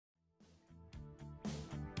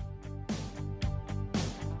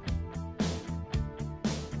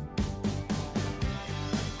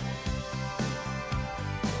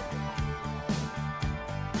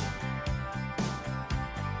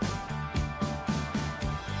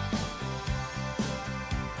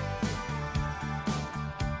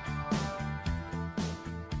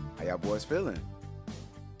y'all boys feeling?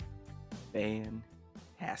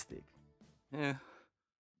 Fantastic. Yeah.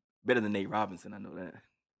 Better than Nate Robinson, I know that.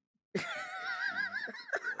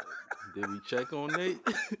 Did we check on Nate?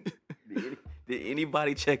 Did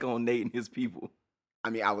anybody check on Nate and his people? I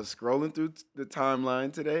mean, I was scrolling through the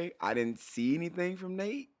timeline today. I didn't see anything from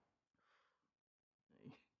Nate.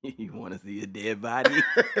 You want to see a dead body?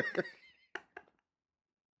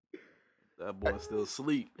 That boy still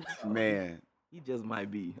asleep. Man, He just might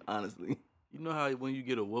be, honestly. You know how when you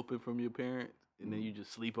get a whooping from your parents and then you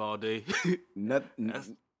just sleep all day?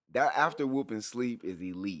 that after whooping sleep is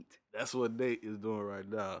elite. That's what Nate is doing right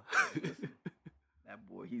now. That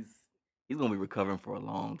boy, he's gonna be recovering for a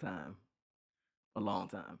long time. A long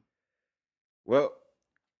time. Well,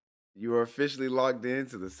 you are officially logged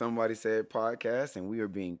into the Somebody Said podcast, and we are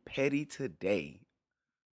being petty today.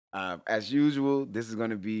 As usual, this is going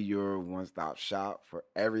to be your one-stop shop for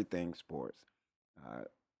everything sports.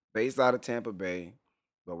 Based out of Tampa Bay,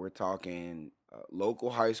 but we're talking local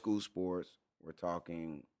high school sports. We're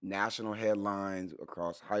talking national headlines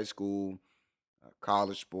across high school,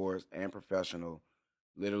 college sports, and professional.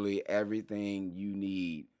 Literally everything you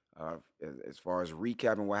need as far as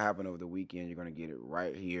recapping what happened over the weekend. You're going to get it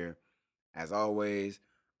right here. As always,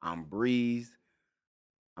 I'm Breeze.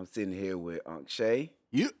 I'm sitting here with Unc Shay.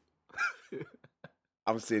 Yep.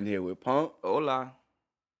 I'm sitting here with Punk. Hola.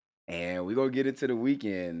 And we're going to get into the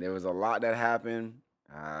weekend. There was a lot that happened.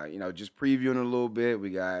 Just previewing a little bit.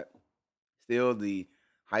 We got still the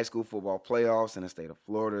high school football playoffs in the state of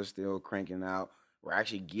Florida still cranking out. We're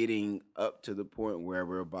actually getting up to the point where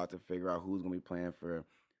we're about to figure out who's going to be playing for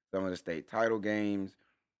some of the state title games.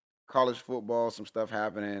 College football, some stuff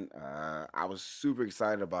happening. I was super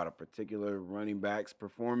excited about a particular running back's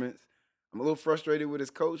performance. I'm a little frustrated with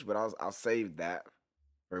his coach, but I'll save that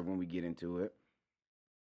for when we get into it.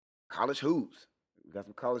 College hoops. We got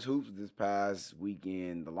some college hoops this past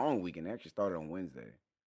weekend. The long weekend actually started on Wednesday,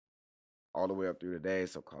 all the way up through today.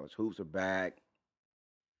 So college hoops are back.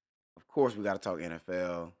 Of course, we got to talk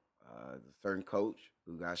NFL. There's a certain coach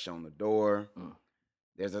who got shown the door.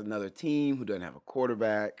 There's another team who doesn't have a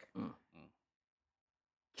quarterback.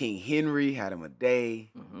 King Henry had him a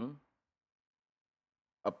day.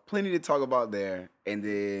 Plenty to talk about there. And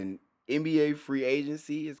then NBA free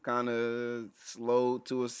agency is kind of slow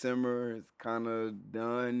to a simmer. It's kind of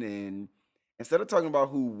done. And instead of talking about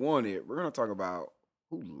who won it, we're going to talk about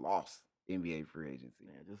who lost NBA free agency.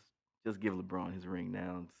 Man, just give LeBron his ring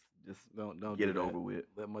now. Just Don't get do it that. over with.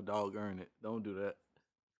 Let my dog earn it. Don't do that.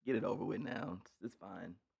 Get it over with now. It's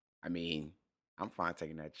fine. I mean, I'm fine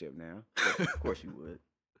taking that chip now. Of course you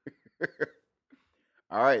would.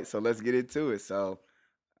 All right, so let's get into it. So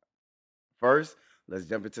first, let's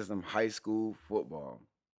jump into some high school football.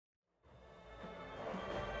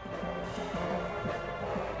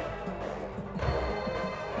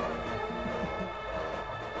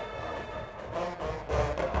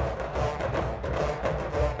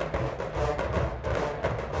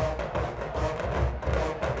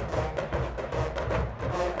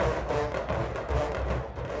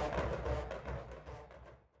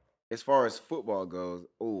 As far as football goes,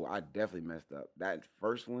 I definitely messed up. That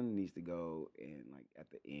first one needs to go in at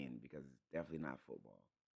the end because it's definitely not football.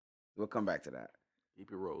 We'll come back to that.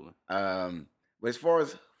 Keep it rolling. But as far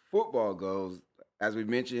as football goes, as we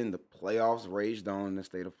mentioned, the playoffs raged on in the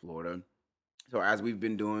state of Florida. So as we've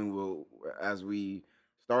been doing, as we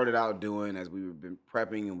started out doing, as we've been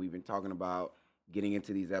prepping and we've been talking about getting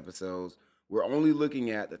into these episodes, we're only looking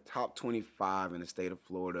at the top 25 in the state of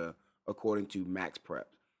Florida according to Max Prep.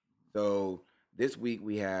 So this week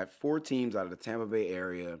we had 4 teams out of the Tampa Bay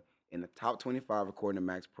area in the top 25 according to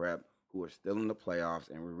Max Prep who are still in the playoffs,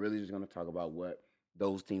 and we're really just going to talk about what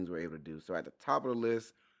those teams were able to do. So at the top of the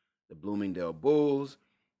list, the Bloomingdale Bulls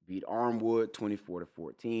beat Armwood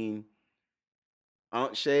 24-14.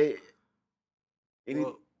 Shay,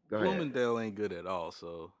 Well, go ahead. Bloomingdale ain't good at all,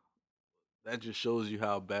 so that just shows you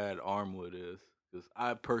how bad Armwood is. Because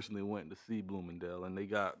I personally went to see Bloomingdale, and they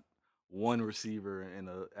got one receiver and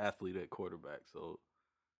an athlete at quarterback. So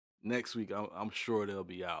next week, I'm sure they'll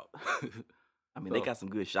be out. I mean, they got some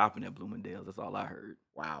good shopping at Bloomingdale's. That's all I heard.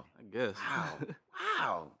 Wow. I guess.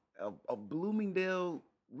 Wow. A Bloomingdale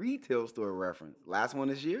retail store reference. Last one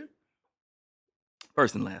this year?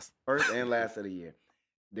 First and last. First and last of the year.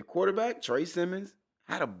 The quarterback, Trey Simmons,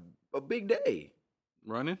 had a big day.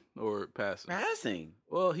 Running or passing? Passing.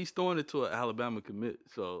 Well, he's throwing it to an Alabama commit,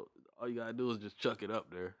 so all you gotta do is just chuck it up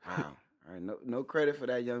there. Wow. All right, no credit for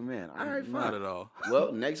that young man. All right, fine. Not at all.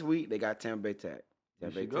 Well, next week they got Tampa Bay Tech.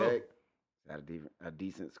 Tampa Bay Tech got a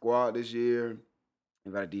decent squad this year.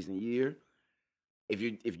 They've got a decent year.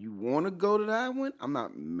 if you want to go to that one, I'm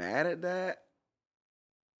not mad at that.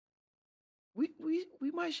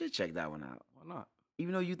 We might should check that one out. Why not?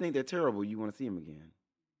 Even though you think they're terrible, you want to see them again.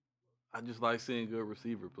 I just like seeing good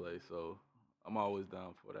receiver play, so I'm always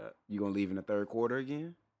down for that. You gonna leave in the third quarter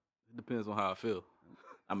again? It depends on how I feel.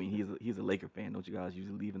 I mean, he's a Laker fan. Don't you guys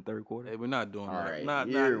usually leave in third quarter? Hey, we're not doing All that. right, Not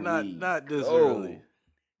we not this go. early.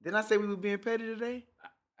 Didn't I say we were being petty today?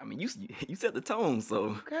 I mean, you set the tone,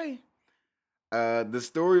 so Okay. The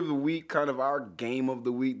story of the week, kind of our game of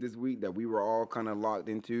the week this week that we were all kind of locked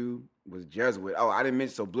into was Jesuit. Oh, I didn't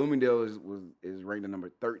mention. So Bloomingdale is ranked the number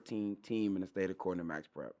 13 team in the state according to Max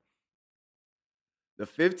Prep. The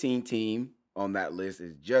 15 team on that list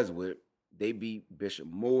is Jesuit. They beat Bishop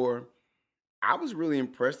Moore. I was really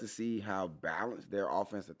impressed to see how balanced their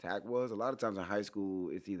offense attack was. A lot of times in high school,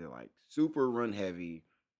 it's either like super run heavy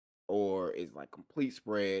or it's like complete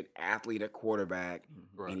spread, athlete at quarterback,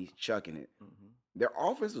 Right. and he's chucking it. Mhm. Their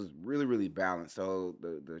offense was really, really balanced. So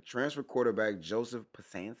the transfer quarterback, Joseph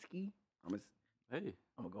Pasansky, Hey,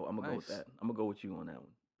 I'm gonna go with Nice. that. I'm gonna go with you on that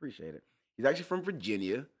one. appreciate it. He's actually from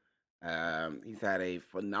Virginia. He's had a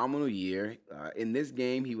phenomenal year. In this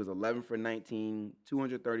game, he was 11 for 19,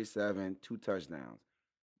 237, 2 touchdowns.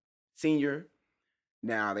 Senior.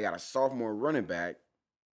 Now they got a sophomore running back,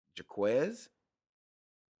 Jaquez.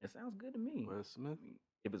 It sounds good to me. Wes Smith.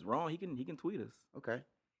 If it's wrong, he can tweet us. Okay.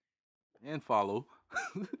 And follow.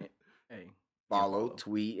 Hey, Follow,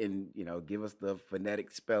 tweet, and give us the phonetic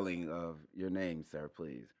spelling of your name, sir,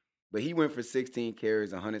 please. But he went for 16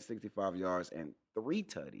 carries, 165 yards, and 3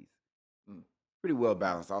 tutties. Pretty well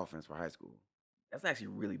balanced offense for high school. That's actually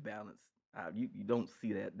really balanced. You don't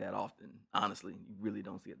see that often. Honestly, you really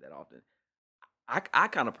don't see it that often. I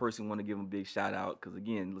kind of personally want to give them a big shout out because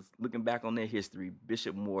again, looking back on their history,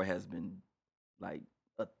 Bishop Moore has been like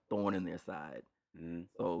a thorn in their side. Mhm.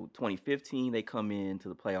 So 2015, they come into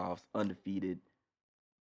the playoffs undefeated.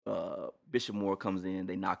 Bishop Moore comes in,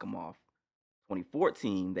 they knock him off.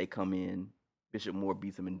 2014, they come in, Bishop Moore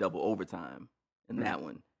beats them in double overtime in that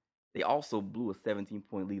one. They also blew a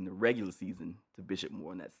 17-point lead in the regular season to Bishop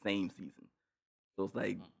Moore in that same season. So it's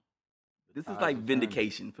like this is Tides like have turned.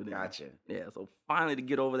 vindication for them. Gotcha. Yeah. So finally to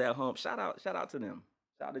get over that hump, shout out to them.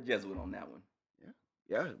 Shout out to Jesuit on that one.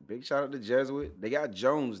 Yeah, big shout out to Jesuit. They got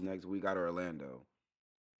Jones next week out of Orlando,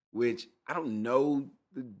 which I don't know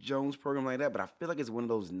the Jones program like that, but I feel like it's one of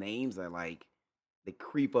those names that like they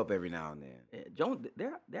creep up every now and then. Yeah, Jones,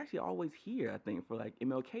 they're actually always here. I think for like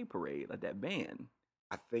MLK parade, like that band.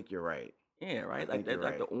 I think you're right. Yeah, right. think Like that, you're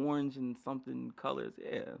like the right. orange and something colors.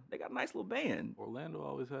 Yeah, they got a nice little band. Orlando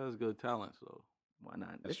always has good talent, so Why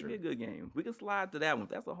not? That's It should be a true. good game. We can slide to that one. If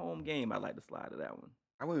that's a home game, I'd like to slide to that one.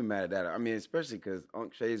 I wouldn't be mad at that. I mean, especially because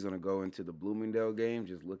Unc Shay's going to go into the Bloomingdale game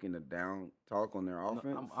just looking to down talk on their no,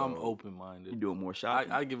 offense. I'm so- open You minded. doing more shots?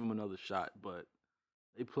 I give him another shot, but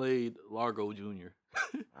they played Largo Jr.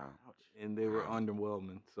 Wow. and they were Wow.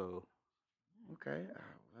 underwhelming. So Okay.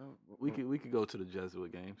 Well, we could go to the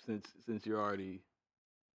Jesuit game since you're already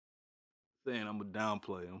saying I'm gonna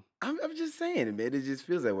downplay him. I'm just saying it, man. It just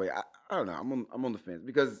feels that way. I don't know. I'm on the fence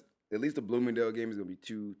because at least the Bloomingdale game is going to be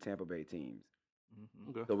 2 Tampa Bay teams. Mhm.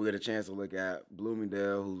 Okay. So we get a chance to look at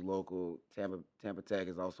Bloomingdale, who's local. Tampa Tech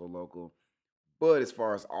is also local. But as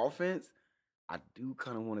far as offense, I do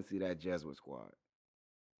kind of want to see that Jesuit squad.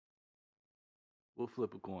 We'll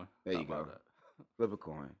flip a coin. There How you about go. that? Flip a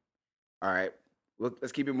coin. All right.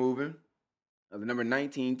 Let's keep it moving. The number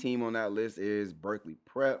 19 team on that list is Berkeley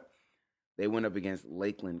Prep. They went up against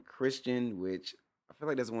Lakeland Christian, which I feel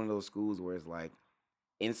like that's one of those schools where it's like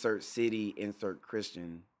insert city, insert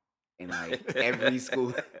Christian. And like every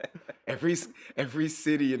school, every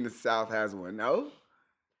city in the South has one. No?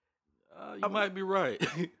 You might be right.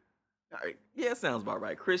 All right. Yeah, it sounds about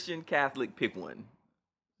right. Christian, Catholic, pick one.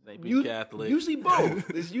 Maybe Catholic. Usually both.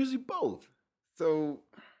 It's usually both. So,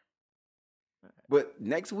 but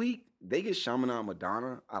next week they get Chaminade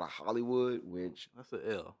Madonna out of Hollywood, which That's an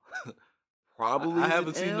L. probably I is an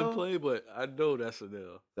haven't seen them L. play, but I know that's an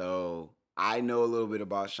L. So I know a little bit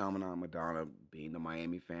about Chaminade Madonna, being the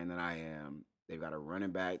Miami fan that I am. They've got a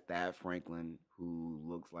running back, Thad Franklin, who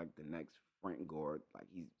looks like the next Frank Gore. Like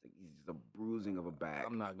he's just a bruising of a back.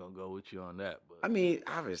 I'm not gonna go with you on that, but I mean,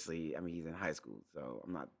 obviously, he's in high school, so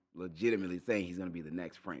I'm not legitimately saying he's going to be the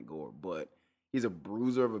next Frank Gore, but he's a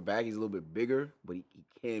bruiser of a back. He's a little bit bigger, but he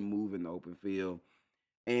can move in the open field.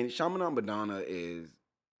 And Chaminade Madonna is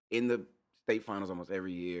in the state finals almost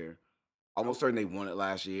every year. Almost certain they won it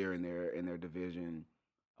last year in their division.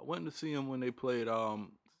 I went to see them when they played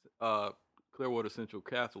Clearwater Central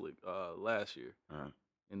Catholic last year,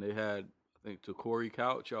 and they had I think Takori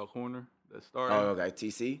Couch out corner that started. Oh, okay,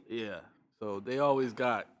 TC. Yeah, So they always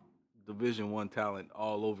got Division I talent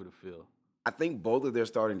all over the field. I think both of their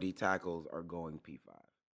starting D tackles are going P5.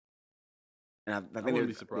 And I think wouldn't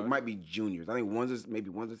be they surprised. might be juniors. I think one's a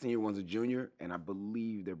senior, one's a junior, and I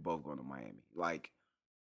believe they're both going to Miami. Like,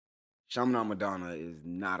 Shamana Madonna is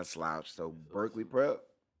not a slouch. So Berkeley Prep,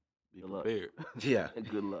 Be Good luck. prepared. yeah.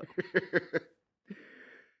 Good luck.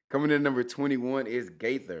 Coming in number 21 is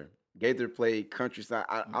Gaither. Gaither played Countryside.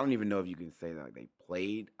 I don't even know if you can say that they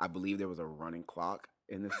played. I believe there was a running clock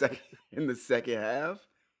in the second half.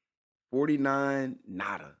 49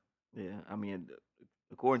 nada. Yeah, I mean,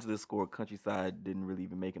 according to this score, Countryside didn't really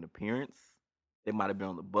even make an appearance. They might have been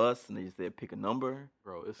on the bus and they just said pick a number,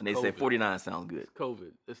 Bro, it's and they COVID. said 49 sounds good. It's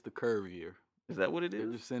COVID. It's the curve year. Is that what it They're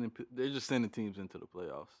is? just sending teams into the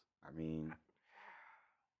playoffs. I mean,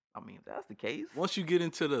 If that's the case, Once you get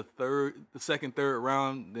into the second, third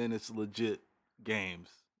round, then it's legit games.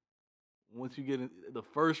 Once you get in the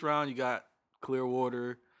first round, you got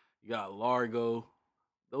Clearwater, you got Largo.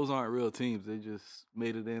 Those aren't real teams. They just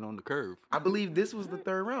made it in on the curve. I believe this was the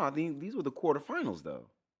third round. I think these were the quarterfinals, though.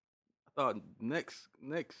 I thought next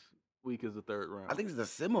week is the third round. I think it's the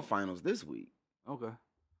semifinals this week. Okay.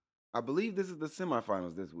 I believe this is the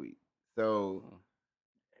semifinals this week. So,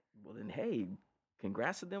 well then, hey,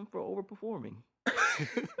 congrats to them for overperforming.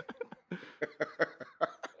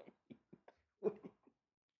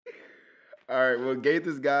 all right. Well,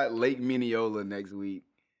 Gaither's got Lake Mineola next week,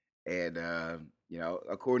 and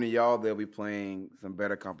according to y'all, they'll be playing some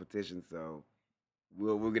better competition. So,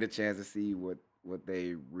 we'll get a chance to see what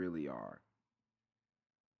they really are.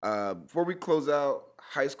 Before we close out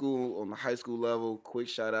high school, on the high school level, quick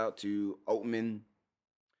shout out to Oatman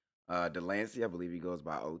Delancey. I believe he goes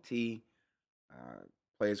by OT.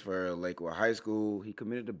 Plays for Lakewood High School. He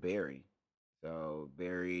committed to Barry. So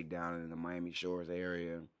Barry down in the Miami Shores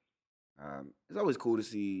area. It's always cool to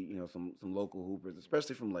see, some local hoopers,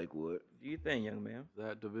 especially from Lakewood. Do you think, young man? Is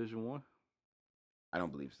that Division One? I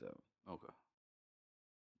don't believe so. Okay.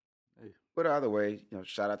 Hey, But either way,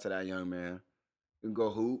 shout out to that young man. You can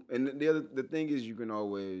go hoop. And the thing is, you can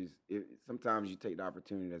always, sometimes you take the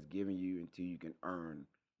opportunity that's given you until you can earn,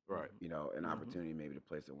 right. an opportunity maybe to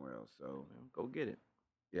play somewhere else. So, Go get it.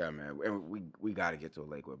 yeah, man. And we got to get to a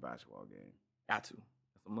Lakewood basketball game. Got to.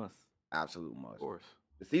 That's a must. Absolute must. Of course.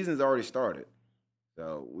 The season's already started.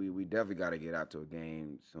 So we definitely got to get out to a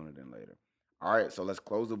game sooner than later. All right, so let's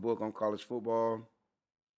close the book on college football.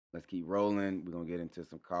 Let's keep rolling. We're going to get into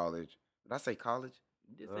some college. Did I say college?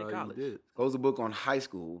 You did say You college. did. Close the book on high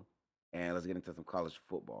school, and let's get into some college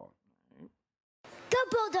football. Go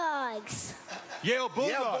Bulldogs! Yale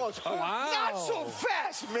Bulldogs. Not so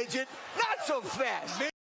fast, midget. Not so fast.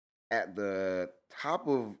 At the top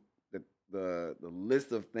of the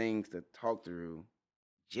list of things to talk through,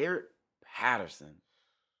 Jared Patterson.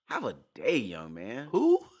 Have a day, young man.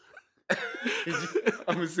 Who?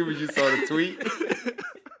 I'm assuming you saw the tweet.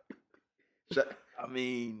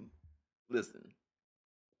 Listen,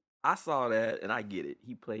 I saw that and I get it.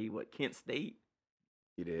 He played Kent State.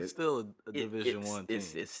 He did. It's still a Division One team.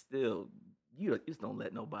 It's still you just don't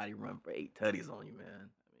let nobody run for 8 tutties on you, man.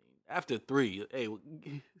 After 3, hey,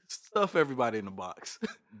 stuff everybody in the box.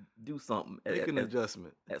 Do something. Make an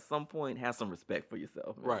adjustment. At some point, have some respect for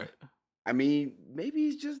yourself, man. Right. Maybe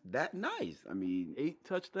he's just that nice. 8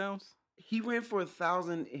 touchdowns. He ran for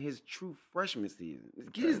 1,000 in his true freshman season. This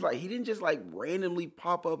kid is he didn't just randomly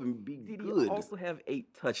pop up and be Did good. he also have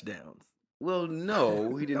 8 touchdowns? Well,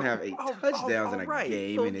 no, he didn't have 8 touchdowns in a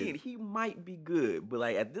game. So again, he might be good, but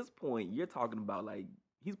at this point, you're talking about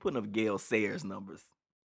he's putting up Gale Sayers numbers.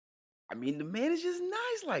 The man is just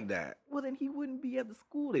nice like that. Well, then he wouldn't be at the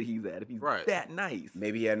school that he's at if he's Right. that nice.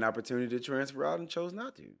 Maybe he had an opportunity to transfer out and chose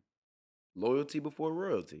not to. Loyalty before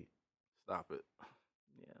royalty. Stop it.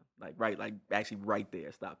 Yeah, actually right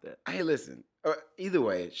there. Stop that. Hey, listen. Either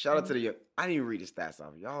way, shout out to the. I didn't even read the stats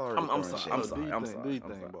off. Y'all already. I'm throwing sorry, shade. I'm Do sorry, your I'm thing, sorry, Do your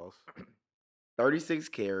I'm thing, sorry. boss. 36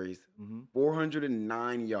 carries, Mm-hmm.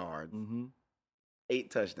 409 yards, Mm-hmm.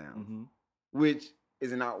 8 touchdowns, Mm-hmm. which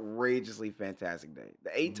is an outrageously fantastic day. The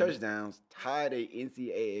 8 Mhm. touchdowns tied a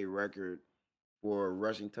NCAA record for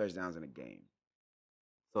rushing touchdowns in a game.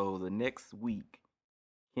 So the next week,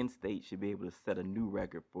 Kent State should be able to set a new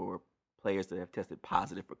record for players that have tested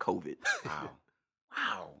positive for COVID. Wow.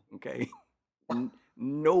 Wow. Okay.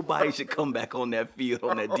 Nobody should come back on that field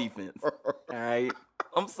on that defense. All right.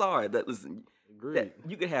 I'm sorry. Listen, Agreed.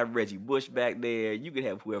 you could have Reggie Bush back there. You could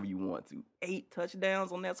have whoever you want to. 8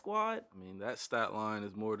 touchdowns on that squad. That stat line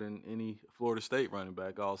is more than any Florida State running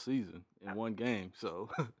back all season in one game. So,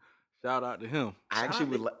 shout out to him. I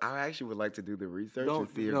actually would like to do the research and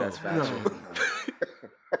Don't- see if no, that's factual.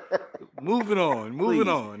 Moving on. Please. Moving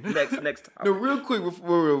on. Next topic. No, real quick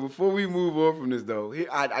before we move on from this though,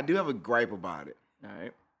 I do have a gripe about it. All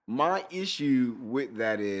right. My issue with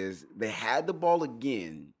that is they had the ball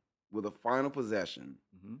again with a final possession.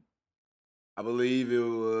 Mm-hmm. I believe it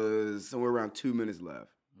was somewhere around 2 minutes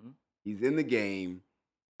left. Mhm. He's in the game.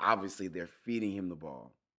 Obviously, they're feeding him the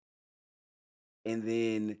ball. And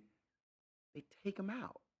then they take him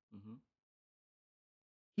out. Mm-hmm.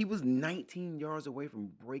 He was 19 yards away from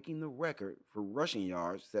breaking the record for rushing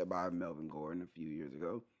yards set by Melvin Gordon a few years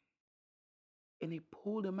ago. And they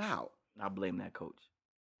pulled him out. I blame that coach.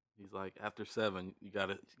 He's like, after 7, you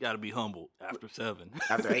gotta be humble. After 7.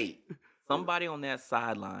 After 8. Somebody on that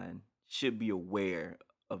sideline should be aware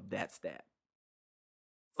of that stat.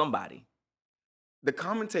 Somebody. The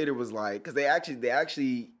commentator was like, because they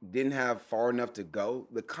actually didn't have far enough to go.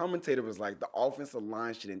 The commentator was like, the offensive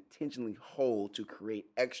line should intentionally hold to create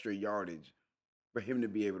extra yardage for him to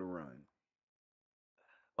be able to run.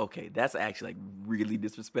 Okay, that's actually like really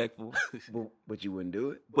disrespectful. But you wouldn't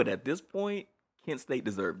do it? But at this point, Kent State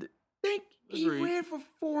deserved it. Think he Agreed. ran for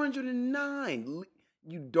 409.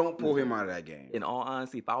 You don't pull him out of that game. In all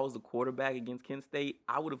honesty, if I was the quarterback against Kent State,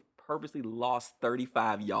 I would have purposely lost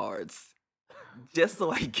 35 yards just so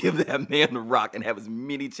I give that man the rock and have as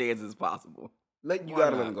many chances as possible. Why Gotta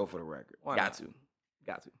let not? him go for the record. Why Got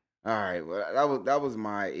not? to. All right, well, that was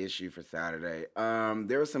my issue for Saturday.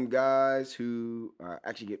 There are some guys who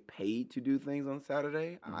actually get paid to do things on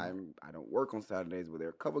Saturday. Mhm. I don't work on Saturdays, but there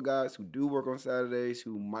are a couple guys who do work on Saturdays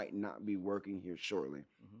who might not be working here shortly.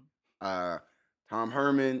 Mhm. Tom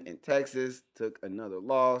Herman in Texas took another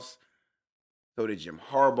loss. So did Jim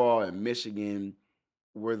Harbaugh in Michigan.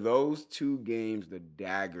 Were those two games the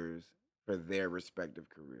daggers for their respective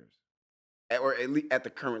careers, or at least at the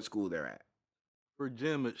current school they're at? For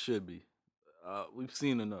Jim, it should be. We've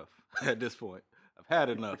seen enough at this point. I've had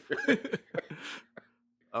enough.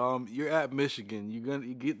 You're at Michigan.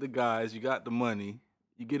 You get the guys. You got the money.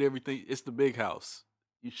 You get everything. It's the big house.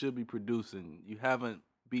 You should be producing. You haven't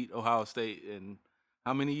beat Ohio State in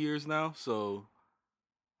how many years now? So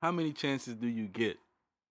how many chances do you get?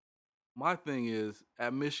 My thing is,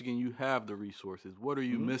 at Michigan, you have the resources. What are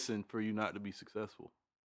you Mhm. missing for you not to be successful?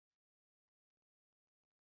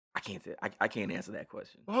 I can't answer that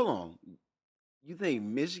question. Hold on. You think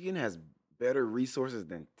Michigan has better resources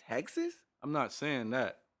than Texas? I'm not saying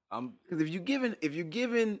that. Because if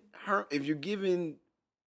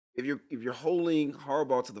you're holding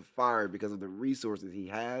Harbaugh to the fire because of the resources he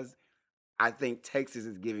has, I think Texas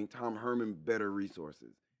is giving Tom Herman better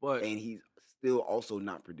resources, But and he's still also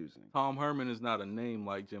not producing. Tom Herman is not a name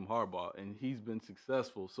like Jim Harbaugh, and he's been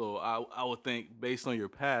successful. So I would think, based on your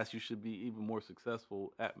past, you should be even more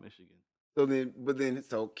successful at Michigan.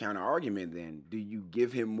 So counter argument then, do you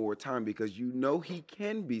give him more time because you know he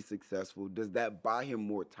can be successful? Does that buy him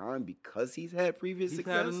more time because he's had previous He's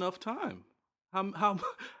success? had enough time. How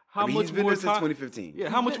I mean, much he's been more there since time? 2015. Yeah,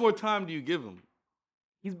 how much more time do you give him?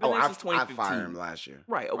 He's been Oh, there I since 2015. fired him last year.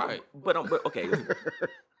 Right. Right. But okay.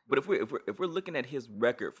 But if we're looking at his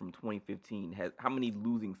record from 2015, how many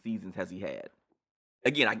losing seasons has he had?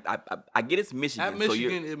 Again, I get it's Michigan. At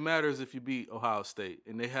Michigan, it matters if you beat Ohio State,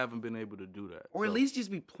 and they haven't been able to do that. Or at So, least just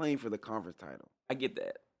be playing for the conference title. I get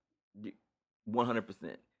that,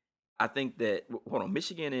 100%. I think that hold on,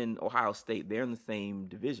 Michigan and Ohio State, they're in the same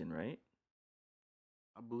division, right?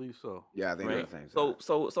 I believe so. Yeah, I think they're Right. the same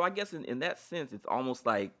side. So I guess in that sense, it's almost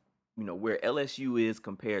like where LSU is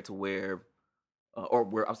compared to where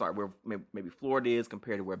maybe Florida is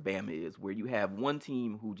compared to where Bama is, where you have one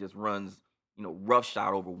team who just runs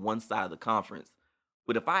roughshod over one side of the conference.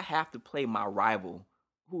 But if I have to play my rival,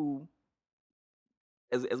 who,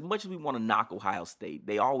 as much as we want to knock Ohio State,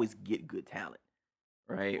 they always get good talent,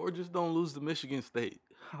 right? Or just don't lose to Michigan State.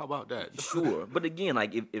 How about that? Sure, but again,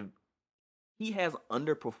 like if he has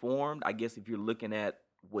underperformed, I guess if you're looking at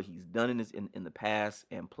what he's done in the past,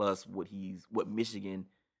 and plus what Michigan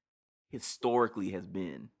historically has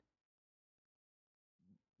been.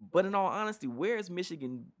 But in all honesty, where has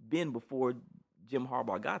Michigan been before Jim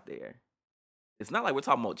Harbaugh got there? It's not like we're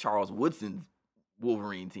talking about Charles Woodson's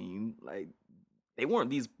Wolverine team. Like they weren't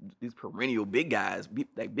these perennial big guys,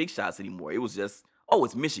 like big shots anymore. It was just,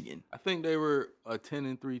 it's Michigan. I think they were a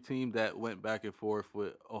 10-3 team that went back and forth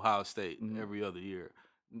with Ohio State Mhm. every other year.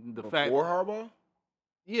 Before Harbaugh?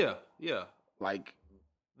 Yeah. Like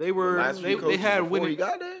They the were last few they coaches had before he winning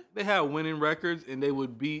got there? they had winning records, and they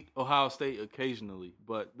would beat Ohio State occasionally.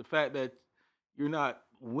 But the fact that you're not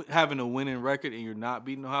having a winning record and you're not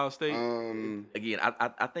beating Ohio State, Again,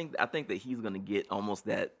 I think that he's gonna get almost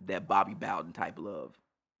that Bobby Bowden type love.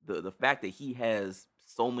 The fact that he has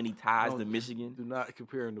so many ties to Don't- Michigan. Do not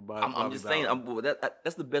compare him to Bobby. I'm just saying,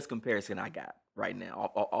 that's the best comparison I got right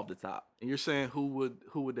now off the top. And you're saying who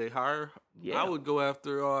would they hire? Yeah. I would go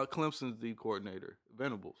after Clemson's D coordinator,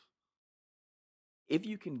 Venables. If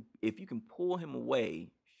you can pull him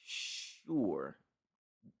away, sure.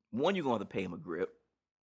 One, you're gonna have to pay him a grip,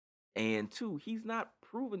 and two, he's not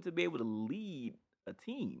proven to be able to lead a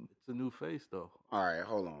team. It's a new face though. All right,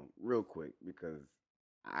 hold on, real quick, because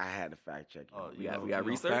I had to fact check you. we got you gonna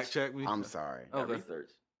research? Fact check me. I'm sorry. Got Okay. research.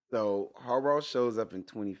 So Harbaugh shows up in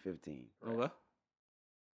 2015. Okay.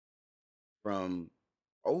 From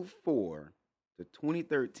 04 to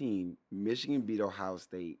 2013, Michigan beat Ohio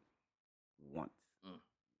State once.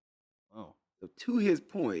 Oh. So to his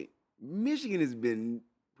point, Michigan has been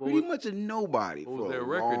pretty was- much a nobody what was for their a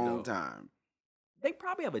record, long though? time. They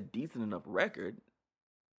probably have a decent enough record.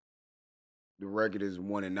 The record is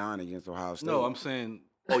 1-9 against Ohio State. No, I'm saying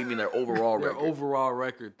Oh, you mean their overall their record? overall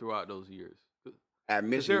record throughout those years. at 'Cause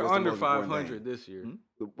Michigan. they're what's the under most important 500 thing? this year.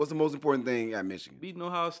 Hmm? What's the most important thing at Michigan? Beating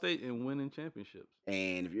Ohio State and winning championships.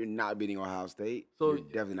 And if you're not beating Ohio State, So- you're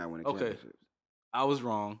definitely not winning okay. championships. I was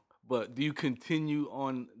wrong, but do you continue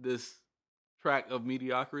on this track of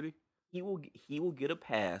mediocrity? He will get a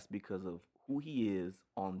pass because of who he is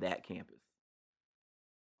on that campus.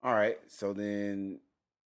 All right, so then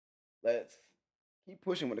let's keep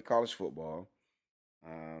pushing with the college football.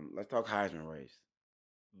 Let's talk Heisman race.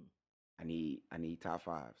 I need top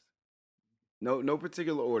fives. No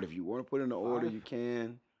particular order. If you want to put in the order, Five? you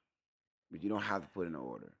can, but you don't have to put in the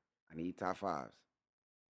order. I need top fives.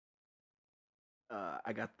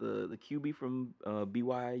 I got the QB from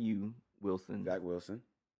BYU, Wilson. Zach Wilson.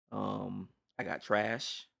 I got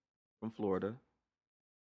Trash from Florida.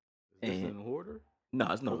 Is this And- in order? No,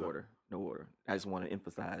 it's no Okay. order. No order. I just want to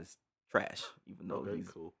emphasize Trash, even though Okay,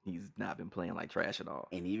 cool. he's not been playing like Trash at all.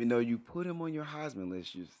 And even though you put him on your Heisman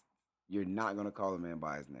list, you're not gonna call a man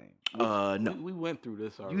by his name. No. We went through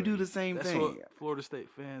this already. You do the same That's thing. what Florida State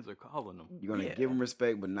fans are calling them. You're gonna Yeah. give him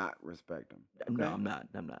respect, but not respect him. No, Okay? I'm not.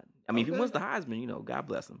 I mean, if he Okay. wins the Heisman, God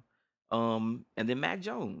bless him. And then Mac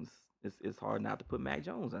Jones. It's hard not to put Mac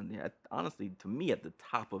Jones on there. Honestly, to me, at the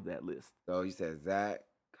top of that list. So you said Zach,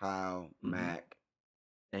 Kyle, Mhm. Mac.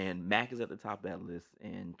 And Mac is at the top of that list,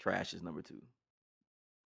 and Trash is number 2.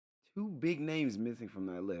 Two big names missing from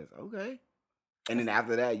that list. Okay. And then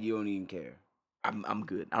after that, you don't even care. I'm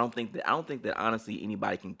good. I don't think that honestly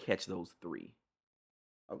anybody can catch those 3.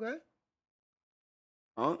 Okay.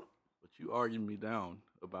 Huh? But you argued me down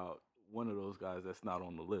about one of those guys that's not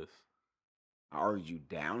on the list. I argued you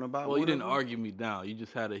down about. Well, you one of didn't them? argue me down. You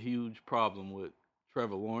just had a huge problem with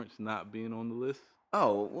Trevor Lawrence not being on the list.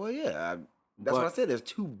 Oh well, yeah. That's what I But- said. There's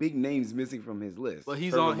two big names missing from his list. But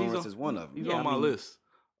he's Trevor on. Lawrence is one of them. He's Yeah, on I my mean- list.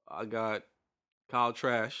 I got Kyle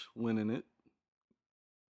Trash winning it.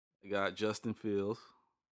 I got Justin Fields.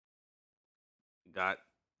 Got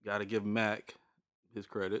to give Mac his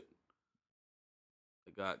credit.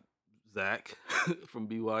 I got Zach from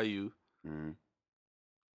BYU Mhm.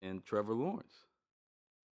 and Trevor Lawrence.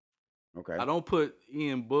 Okay. I don't put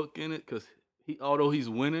Ian Book in it because although he's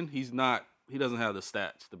winning, he doesn't have the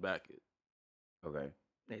stats to back it. Okay.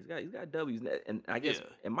 Yeah, he's got W's, and I guess Yeah.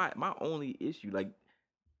 and my only issue, like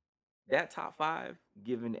that top 5,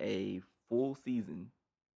 given a full season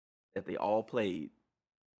that they all played,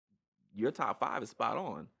 your top 5 is spot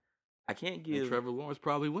on. I can't And give Trevor Lawrence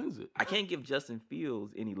probably wins it. I can't give Justin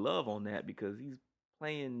Fields any love on that because he's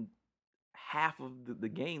playing half of the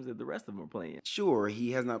games that the rest of them are playing. Sure,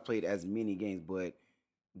 he has not played as many games, but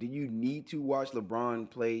do you need to watch LeBron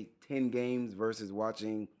play 10 games versus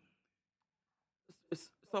watching?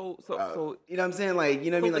 So You know what I'm saying? Like, you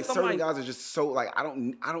know what I mean? so Like if certain somebody- guys are just so like I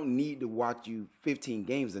don't need to watch you 15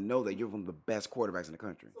 games to know that you're one of the best quarterbacks in the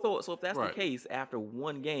country. So if that's Right. the case, after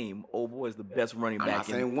one game, old boy is the best running I'm back not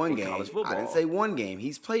saying in one in game. college football. I didn't say one game.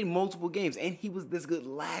 He's played multiple games, and he was this good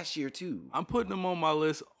last year too. I'm putting him on my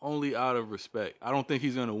list only out of respect. I don't think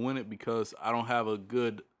he's going to win it because I don't have a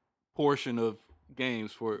good portion of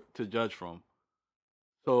games to judge from.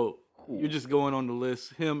 So you're just going on the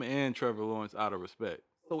list, him and Trevor Lawrence, out of respect.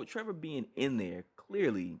 So with Trevor being in there,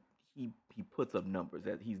 clearly he puts up numbers.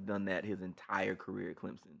 That he's done that his entire career at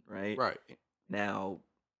Clemson, right? Right. Now,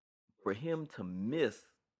 for him to miss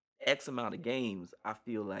X amount of games, I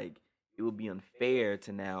feel like it would be unfair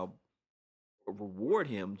to now reward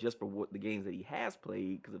him just for what the games that he has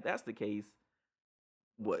played. Because if that's the case,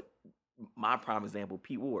 my prime example,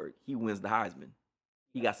 Pete Ward, he wins the Heisman.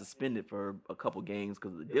 He got suspended for a couple games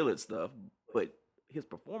because of the Dillard stuff, but his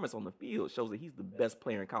performance on the field shows that he's the best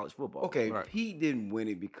player in college football. Okay, Right. Pete didn't win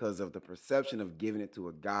it because of the perception of giving it to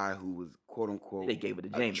a guy who was quote unquote They gave it to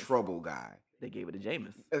a Jameis. trouble guy. They gave it to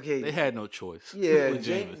Jameis. Okay. They had no choice. Yeah, With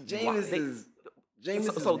Jameis. Jameis is Jameis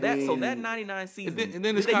So is that being- 99 season, and then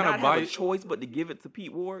did it's they kinda not have a biased. choice but to give it to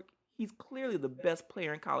Pete Warrick? He's clearly the best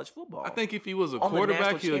player in college football. I think if he was a on the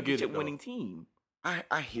quarterback, national he'll get championship it. winning Though. team.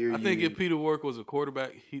 I hear you. I think if Peter Warrick was a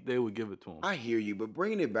quarterback, they would give it to him. I hear you, but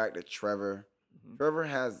bringing it back to Trevor, Mhm.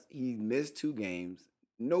 Trevor he missed 2 games,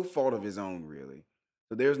 no fault of his own really.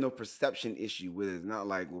 So there's no perception issue with it. It's not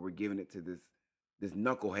like we're giving it to this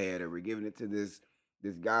knucklehead or we're giving it to this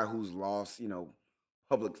guy who's lost,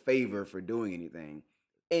 public favor for doing anything.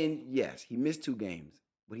 And yes, he missed 2 games,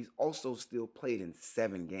 but he's also still played in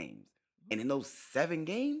 7 games. And in those 7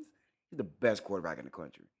 games, he's the best quarterback in the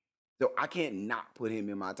country. So I can't not put him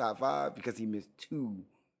in my top 5 because he missed two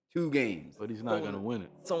games. But he's not going to win it.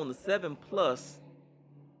 So on the 7+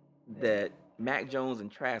 that Mac Jones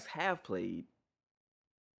and Trask have played,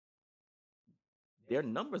 their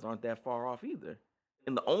numbers aren't that far off either.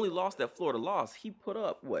 And the only loss that Florida lost, he put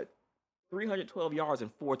up 312 yards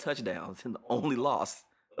and 4 touchdowns in the only loss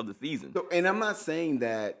of the season. So, and I'm not saying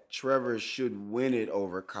that Trevor should win it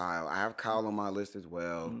over Kyle. I have Kyle on my list as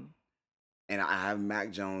well. Mhm. And I have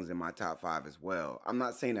Mac Jones in my top 5 as well. I'm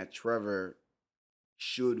not saying that Trevor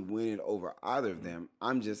should win it over either of them.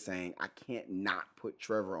 I'm just saying I can't not put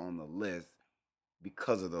Trevor on the list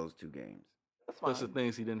because of those 2 games. That's Plus the fine.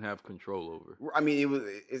 things he didn't have control over. I mean,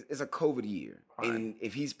 it's a COVID year, Fine. and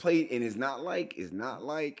if he's played, and it's not like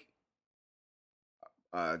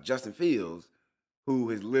Justin Fields, who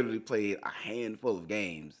has literally played a handful of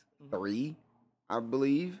games, Mhm. 3, I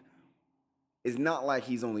believe. It's not like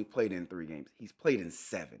he's only played in 3 games. He's played in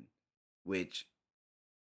 7, which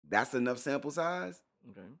that's enough sample size,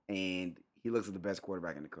 Okay. and he looks like the best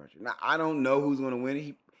quarterback in the country. Now I don't know who's going to win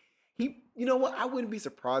it. You know what? I wouldn't be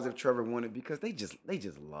surprised if Trevor won it because they just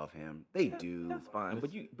love him. They do. That's fine.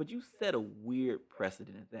 But you set a weird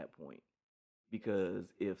precedent at that point. Because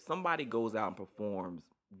if somebody goes out and performs,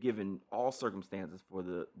 given all circumstances for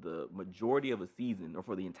the majority of a season or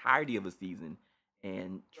for the entirety of a season,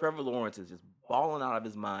 and Trevor Lawrence is just balling out of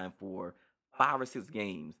his mind for 5 or 6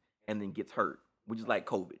 games and then gets hurt, which is like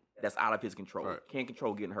COVID. That's out of his control. Right. Can't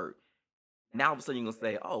control getting hurt. Now all of a sudden you're going to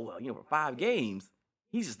say, oh, well, for 5 games,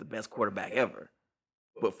 he's just the best quarterback ever.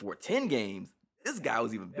 But for 10 games, this guy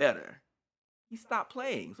was even better. He stopped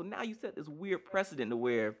playing. So now you set this weird precedent to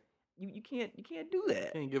where you can't do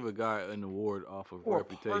that Can't give a guy an award off of for a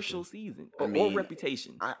reputation. partial season I or mean,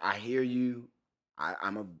 reputation. I hear you.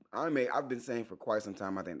 I've been saying for quite some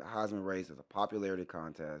time. I think the Heisman race is a popularity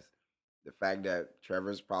contest. The fact that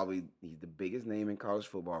Trevor's he's the biggest name in college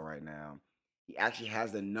football right now. He actually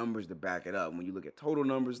has the numbers to back it up. When you look at total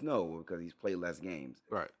numbers, no, because he's played less games.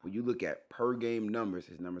 Right. When you look at per game numbers,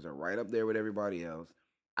 his numbers are right up there with everybody else.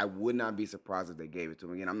 I would not be surprised if they gave it to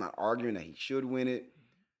him. Again, I'm not arguing that he should win it.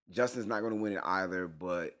 Justin's not going to win it either,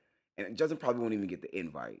 and Justin probably won't even get the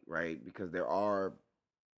invite, right? Because there are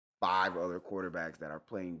 5 other quarterbacks that are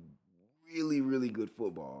playing really, really good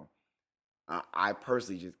football. I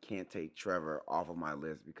personally just can't take Trevor off of my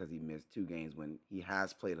list because he missed 2 games when he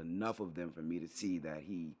has played enough of them for me to see that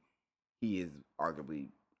he is arguably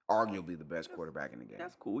the best quarterback in the game.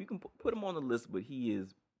 That's cool. You can put him on the list, but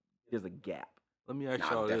there's a gap. Let me ask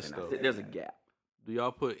Nah, y'all this, definitely though. not. There's a gap. Do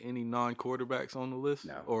y'all put any non-quarterbacks on the list?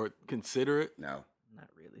 No. Or consider it? No, Not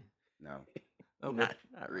really. no. Okay.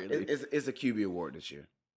 Not really. It's a QB award this year.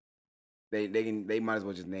 They might as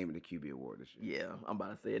well just name it the QB award this year. Yeah, I'm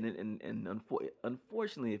about to say it. And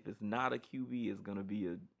unfortunately, if it's not a QB, it's going to be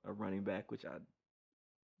a running back, which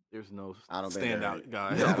There's no I don't think there standout is. guy.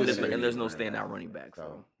 No, No, I don't there's think no- and there there's is no a running standout back. running back,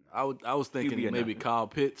 so. I was thinking QB or maybe nothing. Kyle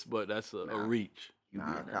Pitts, but that's a Nah. reach. QB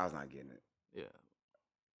Nah, or not. Kyle's not getting it. Yeah.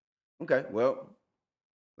 Okay, well,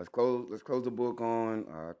 let's close the book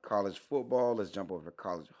on college football. Let's jump over to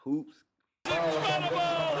college hoops.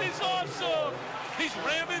 Incredible! He's awesome! He's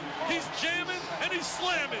ramming, he's jamming, and he's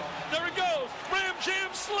slamming. There he goes. Ram, jam,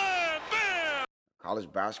 slam, bam!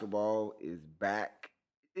 College basketball is back.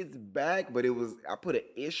 It's back, but I put an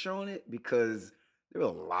ish on it because there were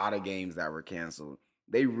a lot of games that were canceled.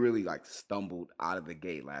 They really stumbled out of the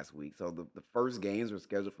gate last week. So the first games were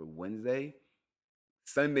scheduled for Wednesday.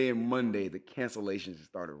 Sunday and Monday, the cancellations just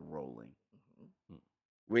started rolling.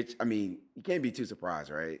 Which, I mean, you can't be too surprised,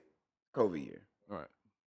 right? COVID year. All right.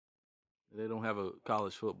 They don't have a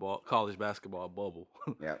college basketball bubble.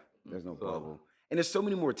 Yep. There's no So- bubble. And there's so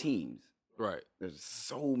many more teams. Right. There's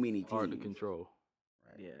so many teams. Hard to control.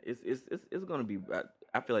 Yeah, it's gonna be.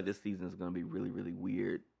 I feel like this season is gonna be really, really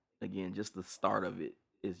weird. Again, just the start of it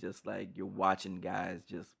is just like you're watching guys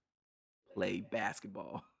just play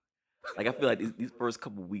basketball. Like I feel like these first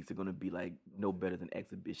couple weeks are gonna be like no better than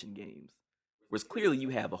exhibition games. Whereas clearly you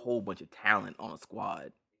have a whole bunch of talent on a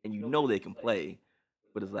squad, and you know they can play,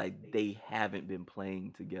 but it's like they haven't been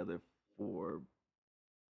playing together for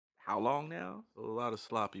how long now? So a lot of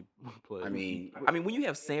sloppy play. I mean, When you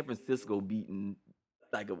have San Francisco beating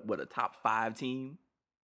like a top 5 team,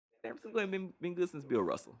 San Francisco ain't been good since Bill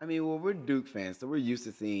Russell. well, we're Duke fans, so we're used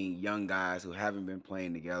to seeing young guys who haven't been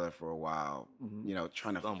playing together for a while,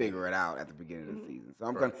 trying to Stumble. figure it out at the beginning of the season. So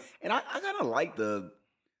I'm kind of, and I kind of like the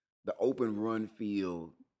open run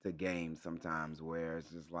feel to games sometimes, where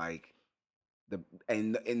it's just like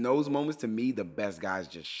and in those moments, to me, the best guys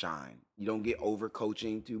just shine. You don't get over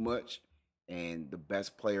coaching too much, and the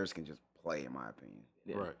best players can just play, in my opinion.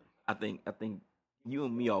 Yeah. Right. I think you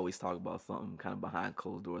and me always talk about something kind of behind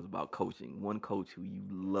closed doors about coaching. One coach who you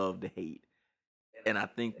love to hate. And I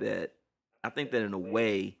think that in a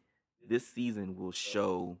way, this season will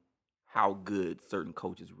show how good certain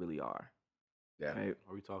coaches really are. Yeah. Right?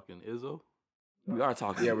 Are we talking Izzo? We are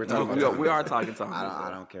talking. Yeah, we're talking about we are Tom. talking Tom.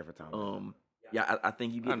 I don't care for Tom. Yeah, I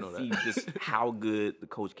think you I get know to see that. just how good the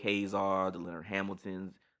Coach K's are, the Leonard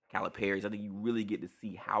Hamiltons, Calipari's. I think you really get to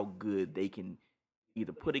see how good they can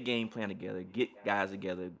either put a game plan together, get guys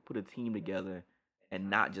together, put a team together, and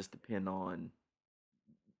not just depend on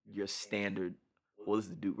your standard, well, this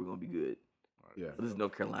is Duke, we're going to be good. Yeah. Well, this is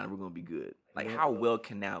North Carolina, we're going to be good. Like, how well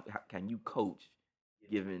can you coach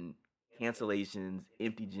given cancellations,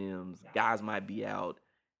 empty gyms, guys might be out,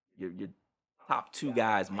 your top 2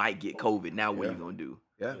 guys might get COVID. Now what are you going to do?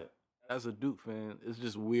 Yeah. As a Duke fan, it's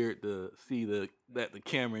just weird to see that the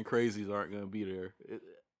Cameron Crazies aren't going to be there.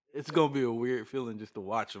 It's going to be a weird feeling just to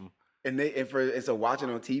watch them. And so watching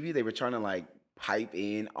on TV, they were trying to like pipe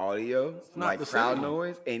in audio, not like the crowd same.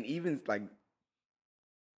 noise, and even like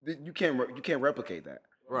you can't replicate that.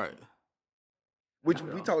 Right. Which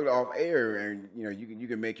we talked off air, and you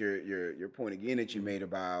can make your point again that you made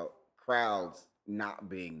about crowds not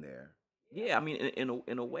being there. Yeah, I mean,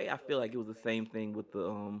 in a way, I feel like it was the same thing with the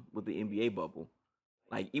NBA bubble.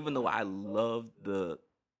 Like, even though I loved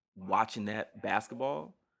watching that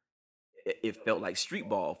basketball, it felt like street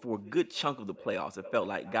ball for a good chunk of the playoffs. It felt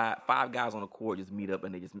like 5 guys on the court just meet up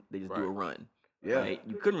and they just do a run. Yeah. Right?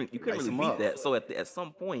 You couldn't Lights really them beat up. that. So at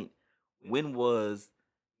some point, when was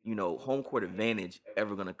home court advantage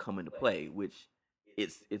ever going to come into play? Which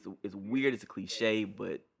it's weird. It's a cliche,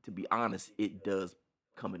 but to be honest, it does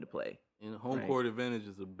come into play. And home Right. court advantage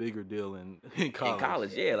is a bigger deal in college. In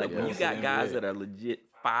college, yeah. Like when you got Yeah. guys that are legit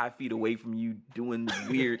 5 feet away from you doing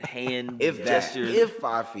weird hand If that, gestures. if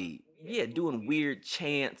 5 feet. Yeah, doing weird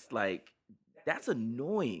chants, like that's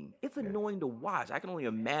annoying. It's annoying to watch. I can only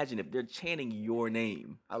imagine if they're chanting your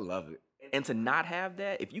name. I love it. And to not have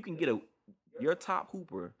that, if you can get your top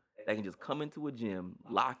hooper that can just come into a gym,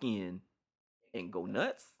 lock in, and go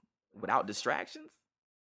nuts without distractions,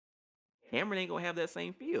 Cameron ain't gonna have that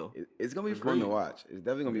same feel. It's gonna be fun to Agreed. watch. It's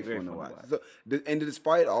definitely gonna be Very fun to fun to watch. watch. So, and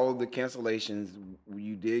despite all the cancellations,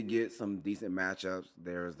 you did get some decent matchups.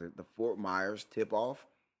 There's the Fort Myers tip off,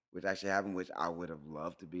 which actually happened, which I would have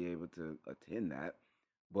loved to be able to attend that.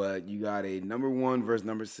 But you got a number 1 versus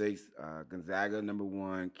number 6, Gonzaga number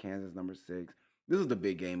 1, Kansas number 6. This was the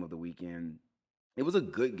big game of the weekend. It was a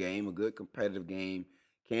good game, a good competitive game.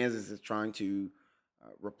 Kansas is trying to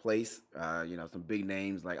replace, some big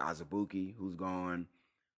names like Azubuike, who's gone.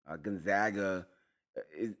 Gonzaga,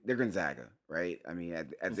 they're Gonzaga, right? I mean, at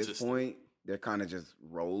this Consistent. point, they're kind of just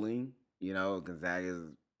rolling. Gonzaga is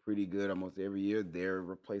pretty good almost every year. They're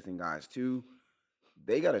replacing guys too.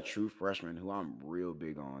 They got a true freshman who I'm real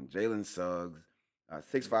big on, Jalen Suggs,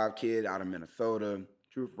 6'5" kid out of Minnesota.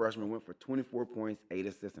 True freshman, went for 24 points, 8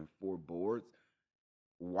 assists, and 4 boards.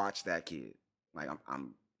 Watch that kid. Like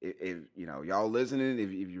if y'all listening,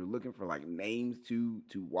 if you're looking for like names to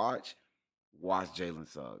watch Jalen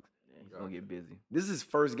Suggs. Yeah, he's gonna get busy. This is his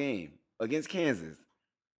first game against Kansas,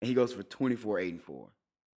 and he goes for 24, 8, and 4.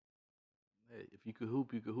 Hey, if you could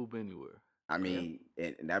hoop, you could hoop anywhere. I mean,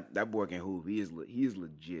 and that boy can hoop. He is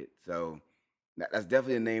legit. So that's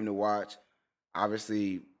definitely a name to watch.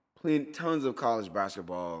 Obviously, tons of college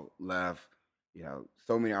basketball left.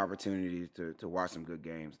 So many opportunities to watch some good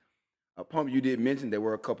games. Pump, you did mention there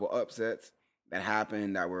were a couple upsets that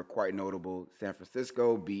happened that were quite notable. San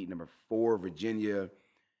Francisco beat number 4 Virginia, and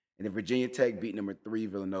then Virginia Tech beat number 3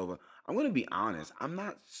 Villanova. I'm going to be honest. I'm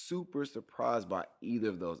not super surprised by either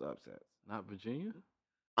of those upsets. Not Virginia?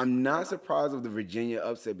 I'm not surprised with the Virginia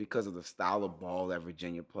upset because of the style of ball that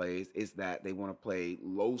Virginia plays. It's that they want to play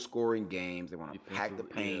low-scoring games. They want to pack the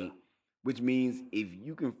Defensively, paint, which means if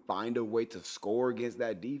you can find a way to score against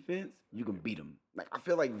that defense, you can beat them. Like I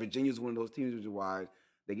feel like Virginia's one of those teams, which is why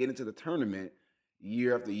they get into the tournament.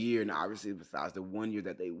 year after year, and obviously besides the 1 year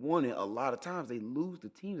that they won it, a lot of times they lose to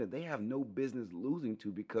teams that they have no business losing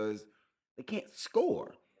to because they can't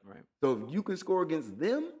score. Right. So if you can score against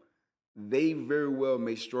them, they very well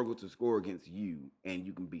may struggle to score against you, and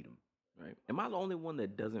you can beat them. Right. Am I the only one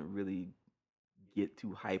that doesn't really get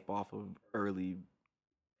too hype off of early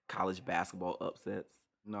college basketball upsets?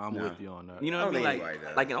 No, I'm Nah. with you on that. You know I what I don't mean? think Like, anybody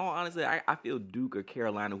does. like in all honesty, I feel Duke or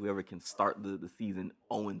Carolina, whoever can start the season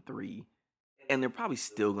 0-3, and they're probably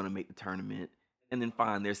still going to make the tournament. And then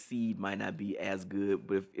fine, their seed might not be as good,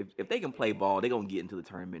 but if they can play ball, they're going to get into the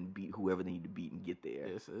tournament and beat whoever they need to beat and get there.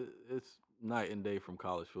 It's night and day from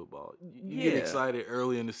college football. You get Yeah. excited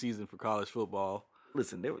early in the season for college football.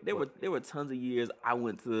 Listen, there were tons of years I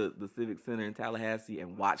went to the Civic Center in Tallahassee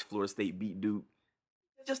and watched Florida State beat Duke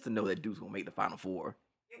just to know that Duke's gonna make the Final Four.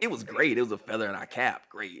 It was great. It was a feather in our cap.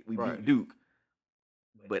 Great, we Right. beat Duke,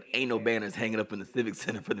 but ain't no banners hanging up in the Civic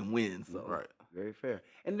Center for them wins. So Right. Very fair.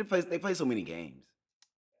 And they play so many games.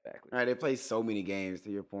 exactly. All right, they play so many games. To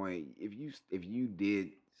your point, if you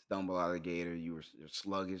did stumble out of the gate or you're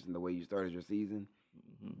sluggish in the way you started your season,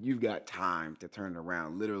 Mhm. you've got time to turn it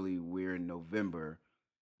around. Literally, we're in November.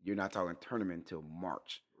 You're not talking tournament until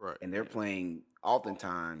March, Right. and they're playing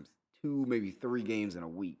oftentimes 2, maybe 3 games in a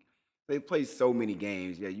week. They play so many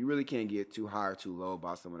games. Yeah, you really can't get too high or too low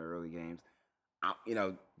about some of the early games.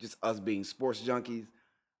 Just us being sports junkies,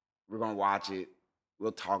 we're gonna watch it.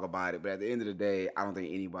 We'll talk about it, but at the end of the day, I don't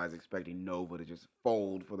think anybody's expecting Nova to just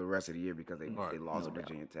fold for the rest of the year because they Right. lost No to doubt.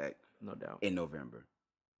 Virginia Tech No doubt. in November.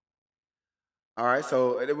 All right,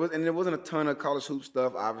 so there wasn't a ton of college hoop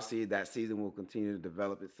stuff. Obviously, that season will continue to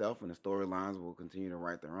develop itself, and the storylines will continue to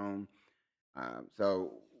write their own.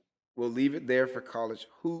 So we'll leave it there for college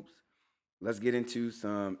hoops. Let's get into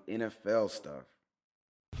some NFL stuff.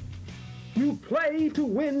 You play to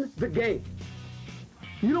win the game.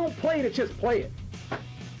 You don't play to just play it.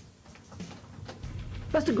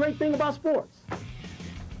 That's the great thing about sports.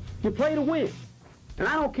 You play to win. And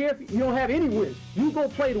I don't care if you don't have any wins. You go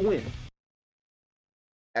play to win.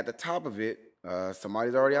 At the top of it,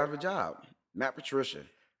 somebody's already out of a job. Matt Patricia,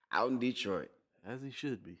 out in Detroit. As he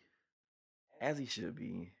should be. As he should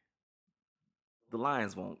be. The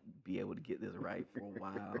Lions won't be able to get this right for a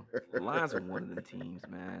while. The Lions are one of the teams,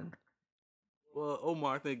 man. Well,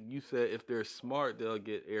 Omar, I think you said if they're smart, they'll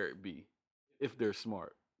get Eric B. If they're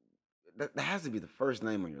smart. That has to be the first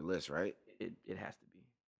name on your list, right? It has to be.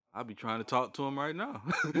 I'll be trying to talk to him right now.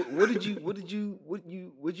 What did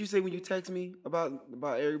you say when you text me about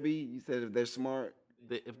Eric B? You said if they're smart,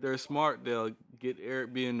 If they're smart, they'll get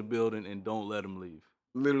Eric B in the building and don't let him leave.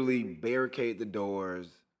 literally barricade the doors,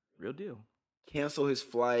 Real deal. cancel his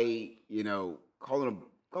flight, calling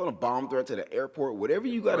a bomb threat to the airport, whatever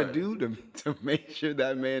you got to Right. do to make sure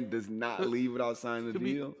that man does not leave without signing the To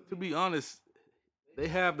deal. be honest, they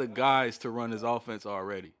have the guys to run his offense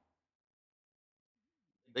already.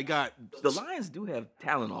 They got The Lions do have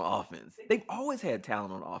talent on offense. They've always had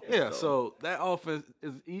talent on offense. yeah. though. So that offense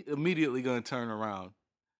is immediately going to turn around.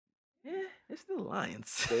 yeah, it's still the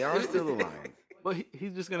Lions. They are still the Lions. But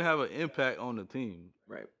he's just going to have an impact on the team.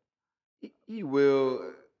 Right. He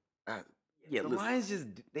will. Yeah, The listen. Lions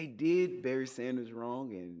they did Barry Sanders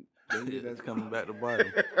wrong, and maybe That's that's coming back to bite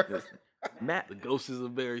him. Listen, Matt, The ghosts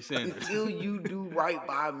of Barry Sanders. until you do right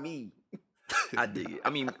by me. I dig it. I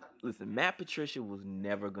mean, listen, Matt Patricia was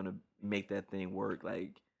never gonna make that thing work.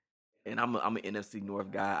 Like, and I'm an NFC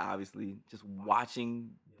North guy, obviously. Just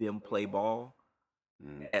watching them play ball,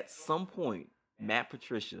 Mm. at some point, Matt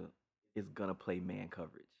Patricia is gonna play man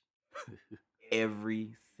coverage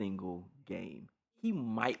every single game. He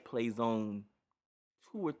might play zone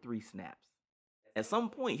 2 or 3 snaps. At some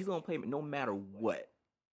point, he's gonna play no matter what.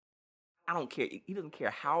 I don't care. He doesn't care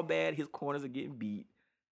how bad his corners are getting beat.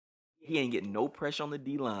 He ain't getting no pressure on the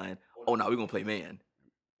D line. Oh no, we're gonna play man.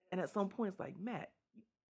 And at some point, it's like, Matt,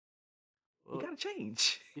 you Well, gotta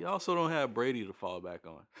change. he also don't have Brady to fall back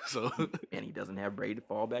on. So And he doesn't have Brady to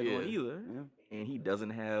fall back on Yeah. either. Yeah. And he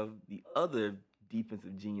doesn't have the other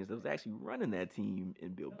defensive genius that was actually running that team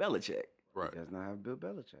in Bill Belichick. right. He does not have Bill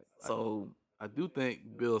Belichick. So, I do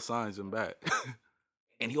think Bill signs him back.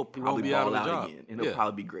 and he'll He won't probably be out ball of a out job. again. And he'll Yeah.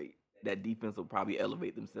 probably be great. That defense will probably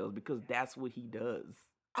elevate themselves because that's what he does.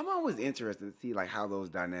 I'm always interested to see how those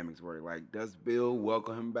dynamics work. Like, does Bill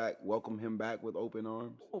welcome him back with open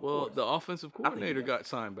arms? Of Well, course. the offensive think he coordinator does. got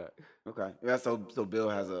signed back. Okay, yeah. So Bill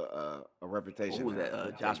has a reputation. What was that?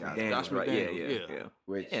 as Josh a guy, McDaniels, Josh right? McDaniels, Yeah.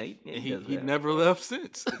 which Yeah, And he he does that. never left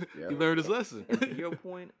since. Yeah. He learned his lesson. And to your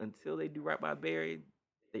point, until they do right by Barry,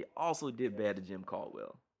 they also did bad to Jim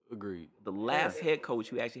Caldwell. Agreed. The last head coach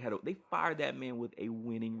who actually they fired that man with a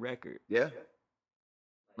winning record. yeah,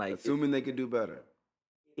 Like assuming they could do better.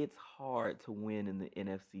 it's hard to win in the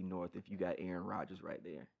NFC North if you got Aaron Rodgers right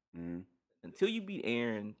there. Mm-hmm. Until you beat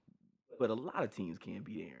Aaron, but a lot of teams can't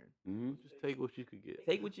beat Aaron. Mm-hmm. Just take what you could get.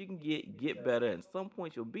 Take what you can get better. And some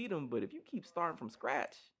point you'll beat them. But if you keep starting from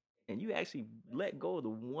scratch and you actually let go of the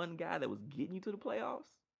one guy that was getting you to the playoffs,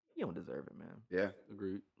 you don't deserve it, man. Yeah.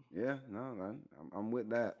 Agreed. Yeah. No, I'm with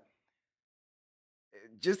that.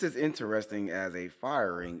 Just as interesting as a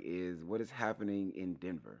firing is what is happening in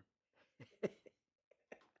Denver.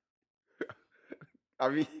 I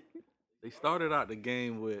mean, They started out the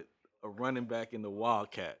game with a running back in the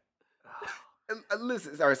Wildcat.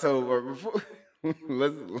 listen. Sorry. So before,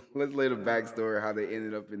 let's lay the backstory of how they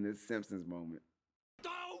ended up in this Simpsons moment.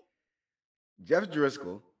 Jeff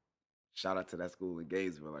Driscoll, shout out to that school in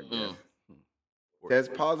Gainesville, I guess,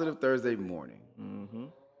 tests positive Thursday morning. Mm-hmm.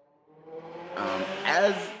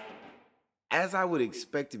 As I would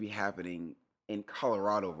expect to be happening in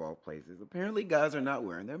Colorado of all places, apparently guys are not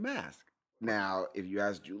wearing their mask. Now, if you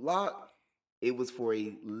ask Drew Lock, it was for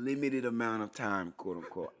a limited amount of time, quote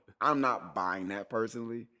unquote. I'm not buying that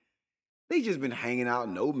personally. They just been hanging out,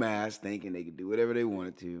 no mask, thinking they could do whatever they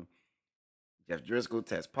wanted to. Jeff Driscoll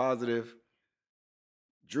tests positive.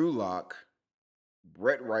 Drew Lock,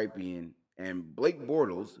 Brett Ripien, and Blake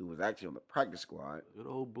Bortles, who was actually on the practice squad, Good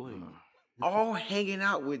old Blake. all hanging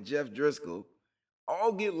out with Jeff Driscoll,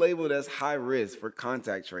 all get labeled as high risk for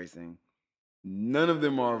contact tracing. None of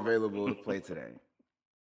them are available to play today.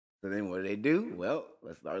 So then what do? Well,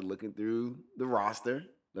 let's start looking through the roster.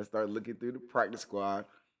 Let's start looking through the practice squad.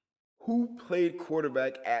 Who played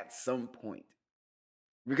quarterback at some point?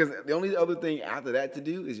 Because the only other thing after that to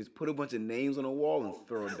do is just put a bunch of names on a wall and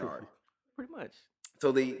throw a dart. Pretty much.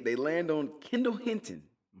 So they land on Kendall Hinton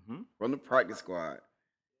Mm-hmm. from the practice squad.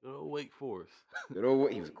 Good old Wake Forest. He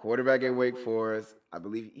was a quarterback at Wake Forest. I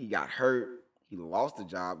believe he got hurt. He lost the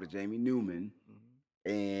job to Jamie Newman,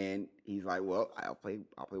 and he's like, "Well, I'll play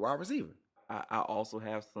wide receiver." I also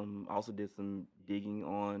did some digging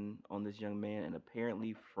on this young man, and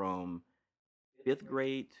apparently from 5th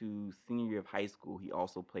grade to senior year of high school, he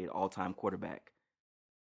also played all-time quarterback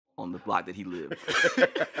on the block that he lived.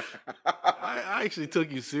 I actually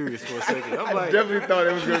took you serious for a second. I'm I like, definitely thought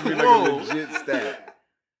it was going to be like whoa. a legit stat.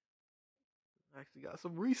 Actually got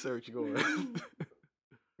some research going.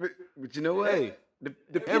 But you know what? Hey,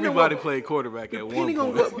 Depending on everybody what- played quarterback at one Depending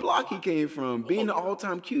on point. what block he came from, being the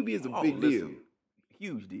all-time QB is a big deal.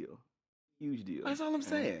 Huge deal. Huge deal. That's all I'm And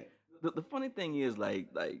saying. The funny thing is, like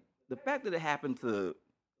the fact that it happened to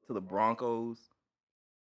the Broncos.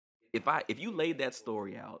 If you laid that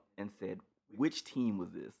story out and said which team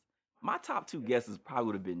was this, my top 2 guesses probably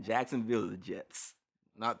would have been Jacksonville or the Jets.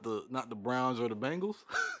 Not the Browns or the Bengals.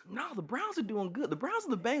 No, the Browns are doing good. The Browns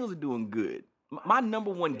and the Bengals are doing good. My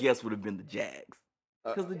number one guess would have been the Jags,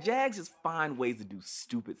 because the Jags just find ways to do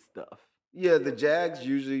stupid stuff. Yeah, the Jags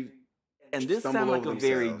usually. And this stumble sounds like over a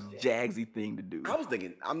very themselves. Jagsy thing to do. I was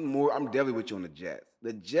thinking, I'm definitely with you on the Jets.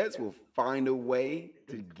 The Jets will find a way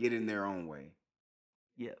to get in their own way.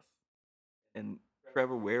 Yes. And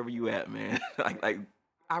Trevor, wherever you at, man, like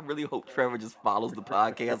I really hope Trevor just follows the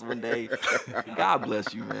podcast one day. God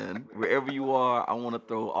bless you, man. Wherever you are, I want to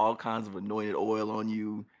throw all kinds of anointed oil on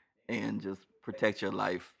you and just protect your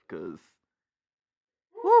life, because,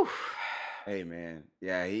 whew, Hey man,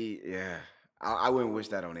 yeah. I wouldn't wish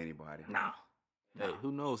that on anybody. nah. Hey,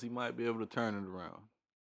 who knows? He might be able to turn it around.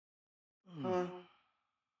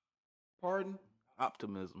 Pardon?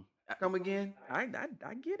 Optimism. Come again? I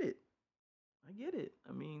get it. I get it.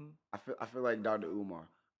 I mean, I feel like Dr. Umar.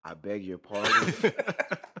 I beg your pardon.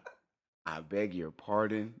 I beg your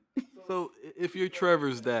pardon. So, if you're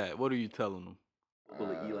Trevor's dad, what are you telling him? pull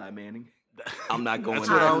a Eli Manning. I'm not going That's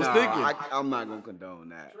what I was Nah, thinking. I'm not gonna condone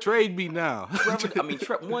that. Trade me now. Trevor, I mean,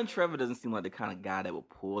 Trevor doesn't seem like the kind of guy that would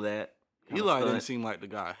pull that. kind of Eli doesn't stunt. seem like the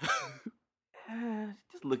guy.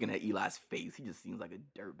 Just looking at Eli's face, he just seems like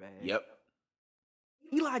a dirtbag. Yep.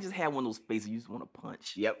 Eli just had one of those faces you just want to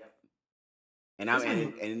punch. Yep. And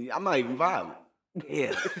I'm not even violent.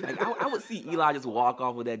 Yeah. Like, I would see Eli just walk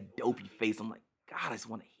off with that dopey face. I'm like, God, I just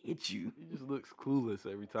want to hit you. He just looks clueless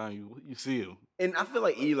every time you see him. And I feel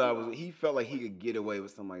like he felt like he could get away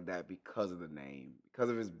with something like that because of the name, because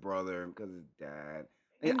of his brother, because of his dad.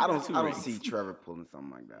 And And I he don't got 2 I don't rings. see Trevor pulling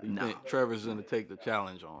something like that. You No. think Trevor's gonna take the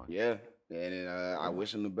challenge on? Yeah. And I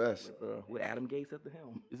wish him the best. With Adam Gates at the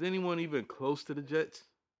helm. Is anyone even close to the Jets?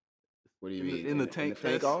 What do you In the- mean? in the tank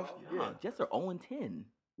fest? off? Yeah. Jets are 0-10.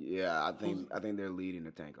 Yeah, I think they're leading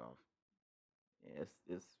the tank off. Yeah,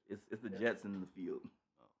 it's the Jets in the field.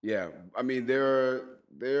 Yeah, I mean there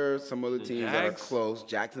are some other The teams that are Jags? close.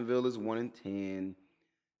 Jacksonville is 1-10.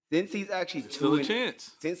 Cincy's actually Still a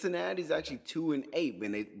chance. Cincinnati's actually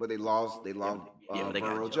 2-8, but they lost They got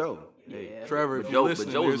Burrow Joe. Hey, Yeah, Trevor, but if Joe- you're but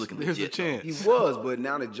listening, Joe's there's, looking there's a legit, though. chance. He was, but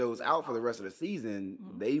now that Joe's out for the rest of the season,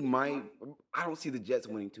 they might. I don't see the Jets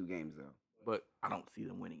winning 2 games though. But I don't see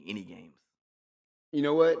them winning any games. You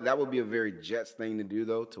know what? That would be a very Jets thing to do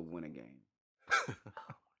though, to win a game.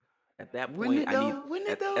 At that Wouldn't point, it though? Wouldn't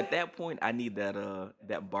it though? at that point, I need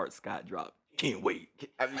that Bart Scott drop. Can't wait.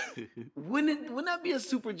 I mean, wouldn't that be a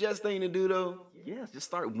super Jets thing to do though? Yes, just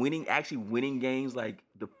start winning, actually winning games like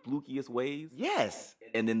the flukiest ways, Yes,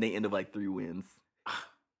 and then they end up like 3 wins.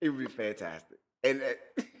 it would be fantastic, and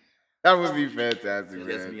that would be fantastic,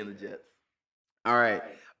 That's man. me and the Jets. All right.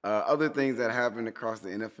 Other things that happened across the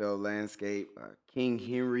NFL landscape: King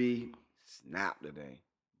Henry snapped today.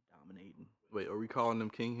 Dominating. wait, are we calling him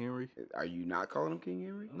King Henry? Are you not calling him King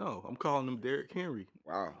Henry? No, I'm calling him Derrick Henry.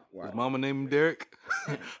 Wow. His mama named him Derrick.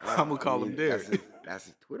 I'm gonna call him Derrick. That's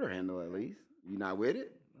his Twitter handle, at least. You not with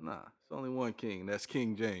it? Nah, it's only one king. That's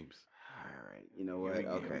King James. All right. You know what? Here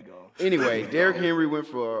we Okay. go. Anyway, Derrick Henry went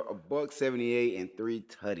for $178 and 3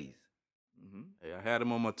 tutties. Mm-hmm. Hey, I had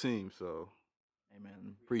him on my team, so Hey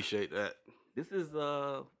man, appreciate that. this is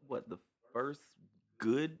what, the first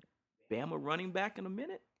good Bama running back in a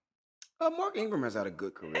minute? Mark Ingram has had a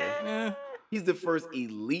good career. Eh, He's the first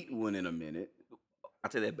elite one in a minute.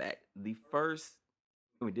 I'll take that back. The first,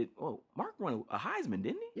 Mark won a Heisman,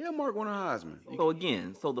 didn't he? Yeah, Mark won a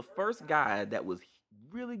Heisman. So the first guy that was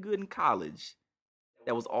really good in college,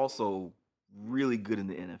 that was also really good in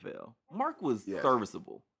the NFL. Mark was Yes.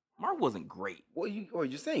 serviceable. Mark wasn't great. Well,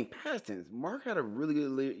 you're saying past tense. Mark had a really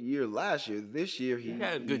good year last year. This year, he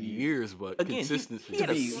had good years, but Again, consistency. he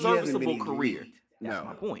had a He hasn't been serviceable elite. career. That's No.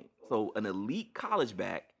 my point. So an elite college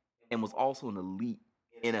back and was also an elite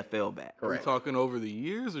NFL back. Are we Correct. talking over the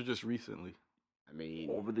years or just recently? I mean,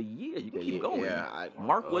 Over the year, you can Yeah, keep going. yeah,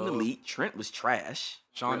 Mark wasn't elite. Trent was trash.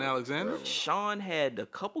 Sean Trent- Alexander? Trevor. Sean had a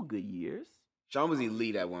couple good years, Sean was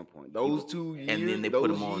elite at one point. Those 2 years, and then they those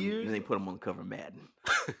put him on. years, Then they put him on the cover of Madden.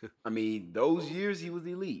 I mean, those years he was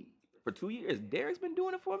elite. For 2 years, Derrick's been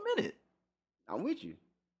doing it for a minute. I'm with you.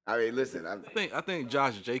 I mean, listen, I think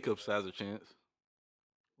Josh Jacobs has a chance.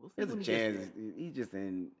 We'll see there's when a he gets chance there.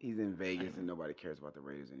 he's in Vegas and nobody cares about the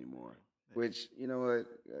Raiders anymore. Which, you know what,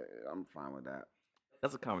 I'm fine with that.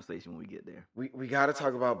 That's a conversation when we get there. We got to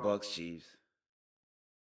talk about Bucks Chiefs.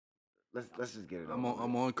 Let's just get it. I'm over on, with.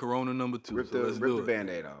 I'm on Corona number 2, Rip so let's the do it.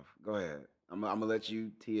 Band-Aid off. Go ahead. I'm gonna let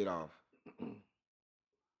you tee it off.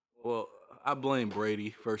 Well, I blame Brady,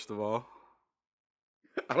 first of all.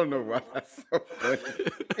 I don't know why that's so funny.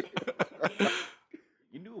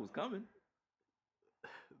 You knew it was coming.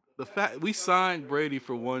 The fact we signed Brady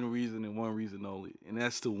for one reason and one reason only, and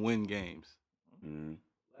that's to win games. Mhm.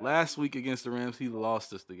 Last week against the Rams, he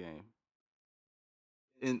lost us the game.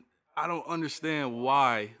 And I don't understand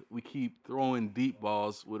why we keep throwing deep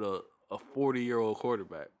balls with a 40-year-old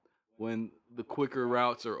quarterback when the quicker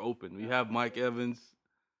routes are open. We have Mike Evans,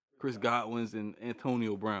 Chris Godwin's, and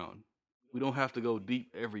Antonio Brown. We don't have to go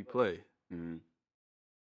deep every play. Mhm.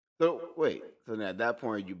 So wait. So now at that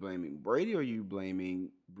point, are you blaming Brady or are you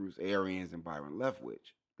blaming Bruce Arians and Byron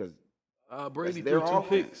Leftwich? Because Brady their threw 2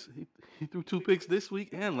 offense. picks. He threw 2 picks this week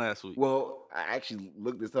and last week. well, I actually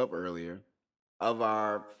looked this up earlier. Of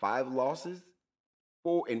our 5 losses,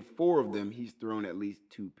 4 of them he's thrown at least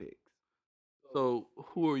 2 picks. So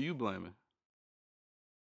who are you blaming?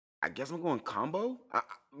 I guess I'm going combo.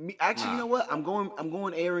 Actually, Nah. you know what? I'm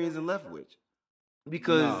going Arians and Leftwich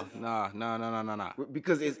because Nah.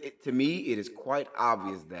 because to me it is quite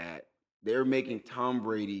obvious that they're making Tom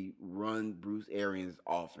Brady run Bruce Arians'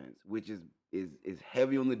 offense, which is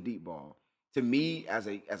heavy on the deep ball. To me, as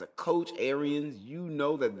a coach, Arians, you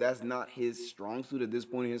know that's not his strong suit at this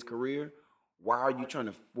point in his career. Why are you trying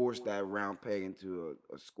to force that round peg into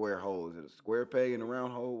a square hole? Is it a square peg in a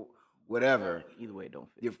round hole? Whatever. Either way, it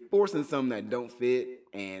don't fit. You're forcing something that don't fit,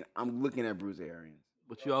 and I'm looking at Bruce Arians.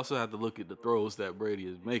 But you also have to look at the throws that Brady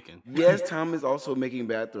is making. Yes, Tom is also making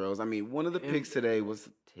bad throws. I mean, one of the picks today was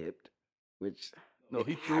tipped, which No,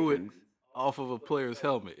 he threw it happens. off of a player's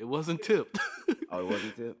helmet. It wasn't tipped. Oh, it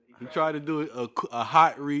wasn't tipped. He tried to do a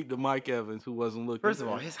hot read to Mike Evans, who wasn't looking. First of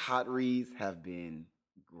all, his hot reads have been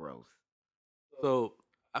gross. So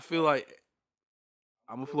I feel like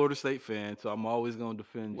I'm a Florida State fan, so I'm always gonna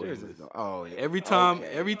defend Where is this Jameis. going? Oh, yeah. Every time, Okay.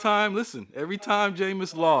 every time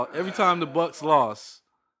Jameis lost, every time the Bucks lost,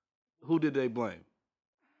 who did they blame?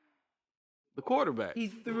 The quarterback. He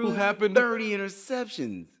Who threw happened 30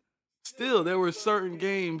 interceptions. Still, there were certain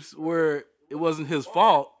games where it wasn't his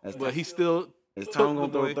fault, That's but tough. he still Is took Tom the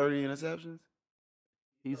gonna throw blame. 30 interceptions?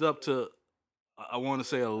 He's up to, I want to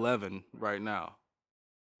say 11 right now.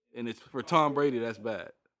 And it's for Tom Brady, that's bad.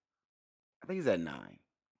 I think he's at 9.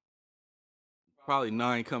 Probably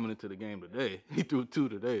 9 coming into the game today. He threw 2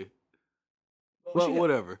 today. Well, But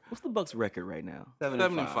whatever. What's the Bucks' record right now?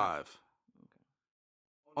 7-5.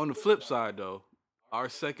 On the flip side, though, our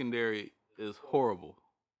secondary is horrible.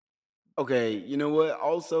 Okay, you know what?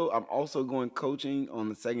 Also, I'm also going coaching on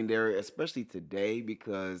the secondary, especially today,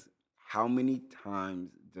 because how many times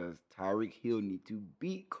does Tyreek Hill need to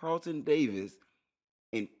beat Carlton Davis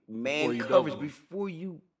in man you coverage double him. before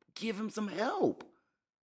you give him some help?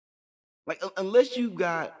 Like, unless you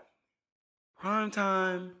got prime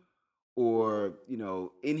time or,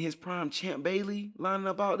 in his prime Champ Bailey lining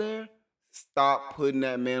up out there, stop putting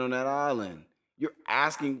that man on that island. You're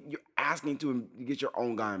asking to get your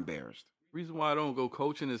own guy embarrassed. Reason why I don't go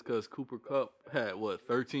coaching is because Cooper Kupp had,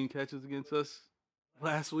 13 catches against us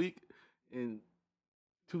last week and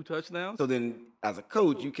 2 touchdowns? So then, as a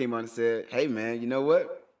coach, you came out and said, hey, man, you know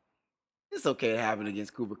what? It's okay to happen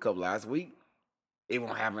against Cooper Kupp last week. It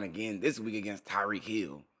won't happen again this week against Tyreek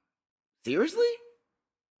Hill. Seriously?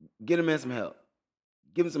 Get him in some help.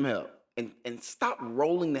 Give him some help. And stop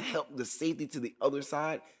rolling the safety to the other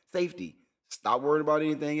side. Safety. Stop worrying about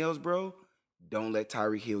anything else, bro. Don't let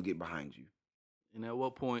Tyreek Hill get behind you. And at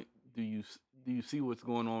what point do you see what's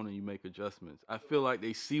going on and you make adjustments? I feel like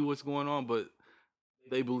they see what's going on, but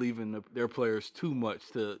they believe in their players too much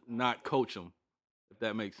to not coach them, if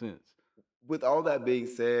that makes sense. With all that being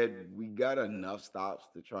said, we got enough stops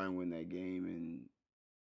to try and win that game, and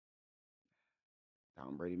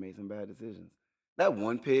Tom Brady made some bad decisions. That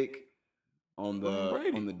one pick on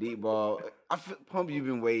the deep ball, Pump, you've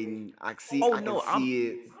been waiting. I can see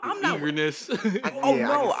it. I'm not. Eagerness. I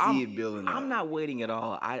can see it building up. I'm not waiting at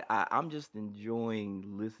all. I'm just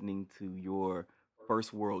enjoying listening to your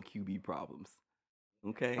first world QB problems.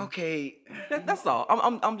 Okay. Okay. That's all.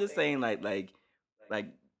 I'm just saying like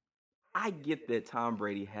I get that Tom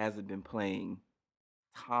Brady hasn't been playing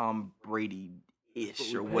Tom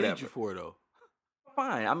Brady-ish or What whatever. paid you for, though?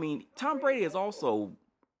 Fine. I mean, Tom Brady has also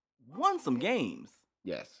won some games.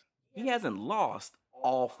 Yes. He hasn't lost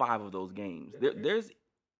all 5 of those games. There's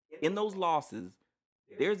in those losses,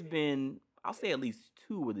 there's been, I'll say, at least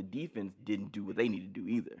 2 where the defense didn't do what they need to do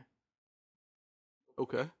either.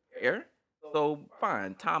 Okay. Fair? So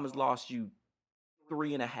fine. Tom has lost you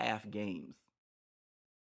 3.5 games.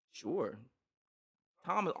 Sure.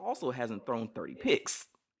 Tom also hasn't thrown 30 picks.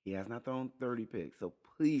 He has not thrown 30 picks, so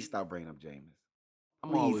please stop bringing up Jameis. I'm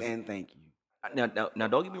Please always- and thank you. Now,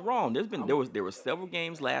 don't get me wrong. There were several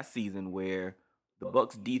games last season where the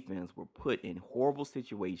Bucks defense were put in horrible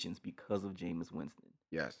situations because of Jameis Winston.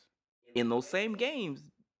 Yes. In those same games,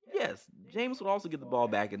 yes, Jameis would also get the ball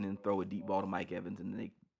back and then throw a deep ball to Mike Evans,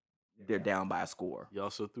 and they're down by a score. He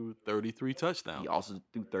also threw 33 touchdowns. He also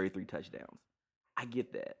threw 33 touchdowns. I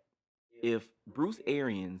get that. If Bruce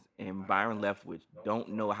Arians and Byron Leftwich don't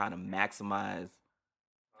know how to maximize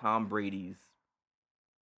Tom Brady's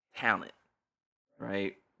talent,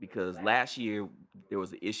 right? Because last year there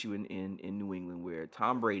was an issue in New England where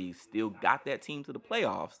Tom Brady still got that team to the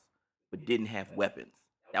playoffs but didn't have weapons.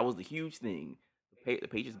 That was the huge thing. The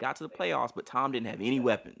Patriots got to the playoffs, but Tom didn't have any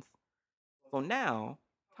weapons. So now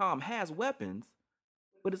Tom has weapons,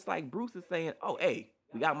 but it's like Bruce is saying, oh, hey,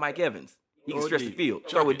 we got Mike Evans. He can Throw it stretch the deep. field.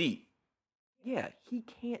 Chuck Throw it it. deep. Yeah, he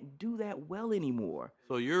can't do that well anymore.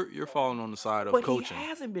 So you're falling on the side of But coaching. he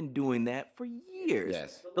hasn't been doing that for years.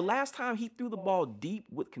 Yes. The last time he threw the ball deep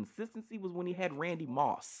with consistency was when he had Randy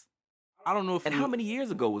Moss. I don't know if And how many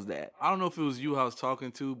years ago was that? I don't know if it was you I was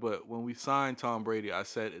talking to, but when we signed Tom Brady, I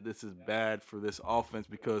said this is bad for this offense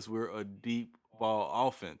because we're a deep ball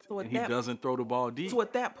offense, So at and he that- doesn't throw the ball deep. So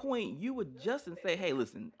at that point, you adjust and say, hey,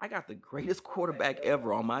 listen, I got the greatest quarterback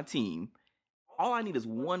ever on my team. All I need is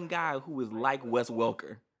one guy who is like Wes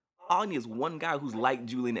Welker. All I need is one guy who's like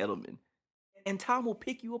Julian Edelman. And Tom will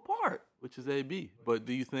pick you apart. Which is AB. But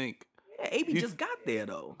do you think? Yeah, AB You- just got there,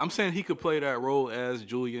 though. I'm saying he could play that role as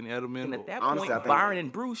Julian Edelman. And at that Honestly, I point, think- Byron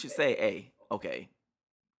and Bruce should say, hey, okay,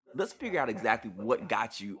 let's figure out exactly what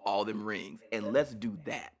got you all them rings, and let's do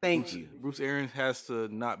that. Thank you. Bruce Arians has to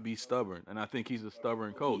not be stubborn, and I think he's a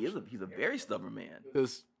stubborn coach. He's a very stubborn man.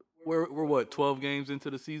 Because we're what 12 games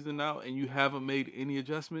into the season now, and you haven't made any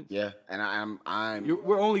adjustments. Yeah, and I'm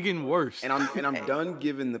We're only getting worse. and I'm done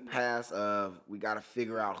giving the pass of we got to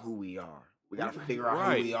figure out who we are. We got to figure out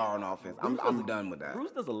Right. who we are on offense. I'm done with that.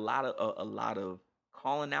 Bruce does a lot of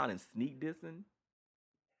calling out and sneak dissing,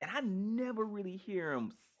 and I never really hear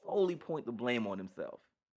him solely point the blame on himself.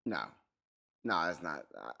 No, it's not.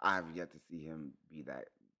 I have yet to see him be that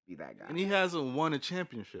guy. And he hasn't won a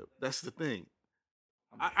championship. That's the thing.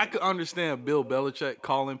 I could understand Bill Belichick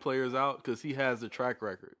calling players out because he has a track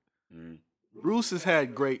record. Bruce has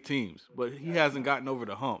had great teams, but he hasn't gotten over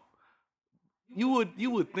the hump. You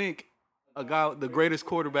would think a guy, the greatest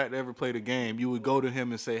quarterback to ever play the game, you would go to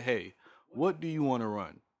him and say, "Hey, what do you want to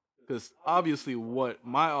run?" Because obviously, what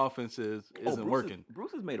my offense isn't working.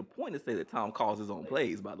 Bruce has made a point to say that Tom calls his own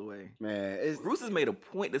plays. By the way, Man, Bruce has made a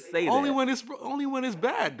point to say only that. when it's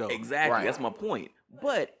bad though. Exactly, Right. that's my point.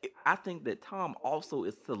 But I think that Tom also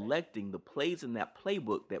is selecting the plays in that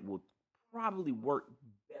playbook that will probably work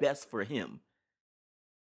best for him.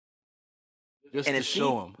 Just And to it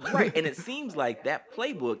show him. Right, and it seems like that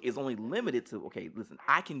playbook is only limited to, okay, listen,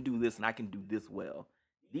 I can do this and I can do this well.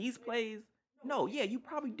 These plays, no, yeah, you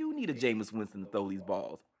probably do need a Jameis Winston to throw these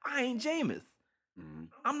balls. I ain't Jameis. Mhm.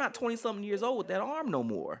 I'm not 20-something years old with that arm no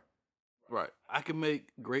more. Right. I can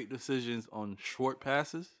make great decisions on short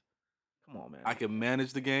passes. Come on, man. I can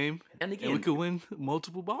manage the game, And again, we could win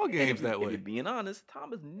multiple ball and games that if way. you're being honest,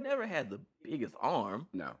 Thomas never had the biggest arm.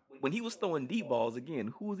 No. When he was throwing deep balls,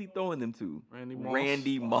 again, who was he throwing them to? Randy Moss.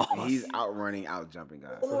 Randy Moss. And he's outrunning, out jumping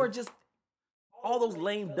guys. Or just all those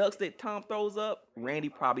lame ducks that Tom throws up, Randy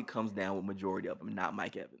probably comes down with majority of them, not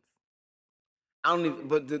Mike Evans. I don't even.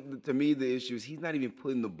 But to me, the issue is he's not even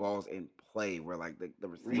putting the balls in play where like the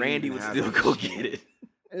receiver Randy even would has still the go chance. get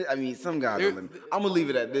it. I mean, some guys are limited. I'm gonna leave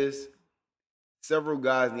it at this. Several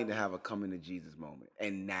guys need to have a coming to Jesus moment,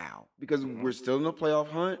 and now because we're still in the playoff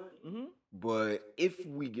hunt. Mm-hmm. But if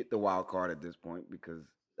we get the wild card at this point, because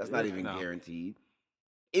that's not even No. guaranteed,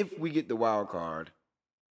 if we get the wild card,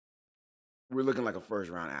 we're looking like a first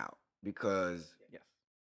round out because Yes.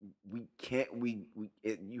 we can't.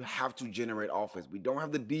 You have to generate offense. We don't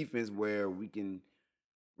have the defense where we're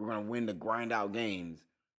gonna win the grind out games.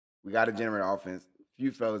 We got to generate offense.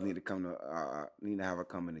 Few fellas need to have a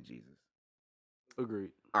coming to Jesus.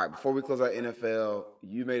 Agreed. All right, before we close out NFL,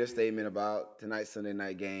 you made a statement about tonight's Sunday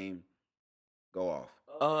night game. Go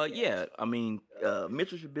off. Yeah. I mean,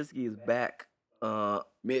 Mitchell Trubisky is back.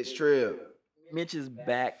 Mitch Tribb. Mitch is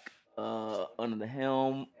back under the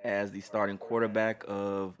helm as the starting quarterback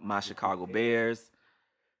of my Chicago Bears.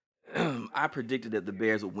 I predicted that the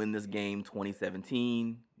Bears would win this game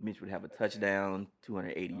 2017. Mitch would have a touchdown,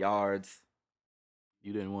 280 yards.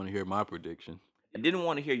 You didn't want to hear my prediction. I didn't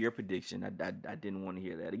want to hear your prediction. I didn't want to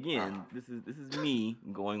hear that. Again, this is me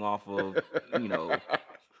going off of, you know,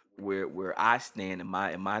 where I stand in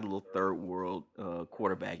my little third world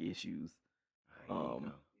quarterback issues.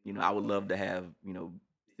 You know, I would love to have, you know,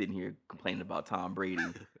 sitting here complaining about Tom Brady.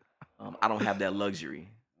 I don't have that luxury.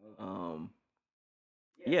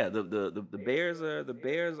 Yeah, the Bears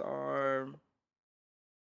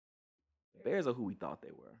are who we thought they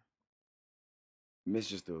were. Mitch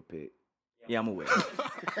just threw a pick. Yeah, I'm aware.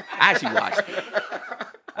 I actually watched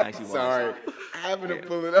it. Sorry, I happened to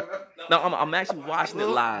pull it up. No, I'm actually watching it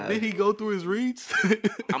live. Did he go through his reads?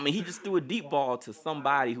 I mean, he just threw a deep ball to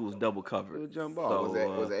somebody who was double It covered. was a jump ball.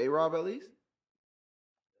 So, was it A-Rob at least?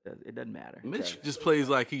 It doesn't matter. Mitch just plays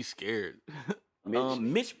like he's scared.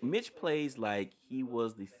 Mitch plays like he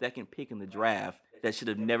was the second pick in the draft that should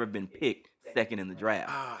have never been picked second in the draft.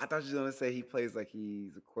 Ah, I thought you were gonna say he plays like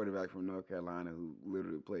he's a quarterback from North Carolina who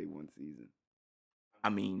literally played one season. I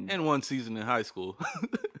mean, And one season in high school.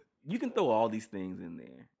 you can throw all these things in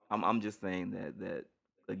there. I'm just saying that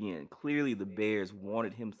again, clearly the Bears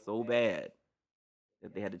wanted him so bad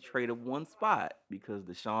that they had to trade up one spot because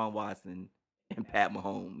Deshaun Watson and Pat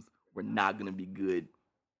Mahomes were not going to be good.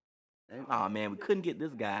 Oh man, we couldn't get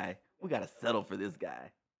this guy. We got to settle for this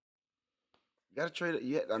guy. You gotta trade it.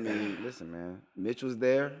 Yeah, I mean, listen, man. Mitch was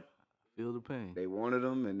there. Feel the pain. They wanted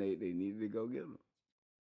him, and they needed to go get him.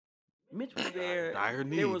 Mitch was there. Dire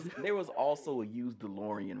need. There was also a used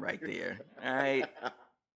DeLorean right there. All right,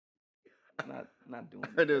 not doing. I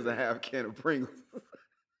heard there was a half can of Pringles.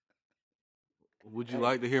 Would you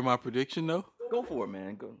like to hear my prediction though? Go for it,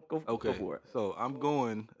 man. Go Okay. Go for it. So I'm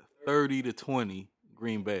going 30-20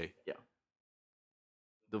 Green Bay. Yeah.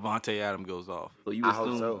 Devontae Adams goes off. So you I assume,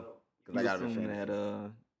 hope so. Because I you got to assume defend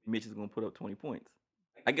that Mitch is gonna put up 20 points.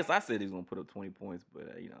 I guess I said he's gonna put up 20 points, but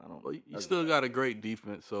I don't. Well, you still got a great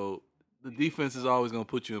defense, so the defense is always going to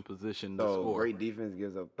put you in position to So score. great defense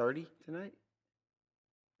gives up 30 tonight.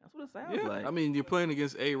 That's what it sounds Yeah, like. I mean, you're playing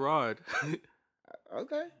against A-Rod, Okay. all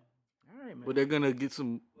right, man. but they're going to get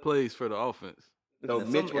some plays for the offense. So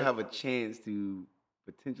Listen, Mitch will have a chance to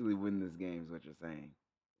potentially win this game. Is what you're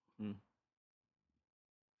saying?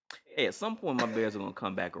 Hey, at some point my Bears are gonna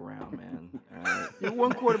come back around, man. All right. You're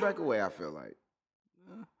one quarterback away. I feel like,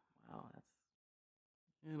 Wow, that's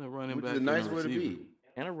And a running which back is a nice and a way to receiver. be.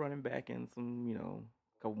 and a running back and some,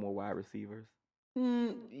 couple more wide receivers.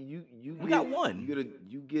 You We got one.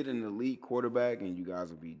 You get an elite quarterback, and you guys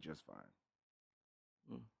will be just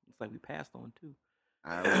fine. It's like we passed on too.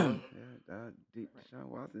 Well, yeah, Deshaun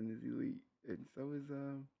Watson is elite, and so is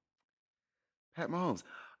Pat Mahomes.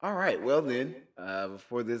 All right, well then,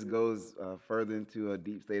 before this goes further into a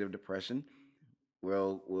deep state of depression,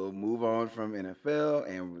 we'll move on from NFL,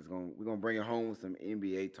 and we're gonna bring it home with some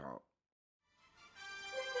NBA talk.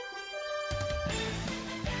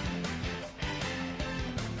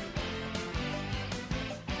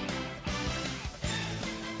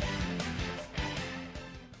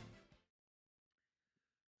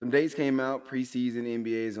 Some dates came out. Preseason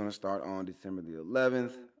NBA is going to start on December the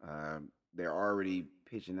 11th. They're already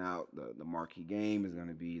pitching out the marquee game is going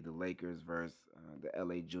to be the Lakers versus the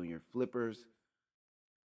LA Junior Flippers.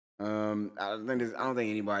 I don't think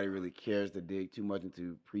anybody really cares to dig too much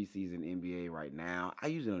into preseason NBA right now. I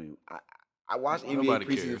usually don't even. I watched NBA Nobody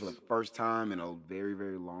preseason cares. for the first time in a very,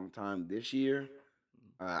 very long time this year.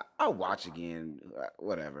 I'll watch again.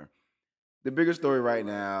 Whatever. The bigger story right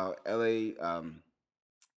now, LA.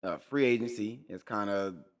 Free agency is kind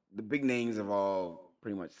of the big names have all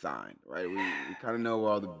pretty much signed, right? We kind of know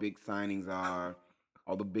where all the big signings are,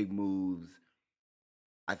 all the big moves.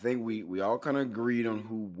 I think we all kind of agreed on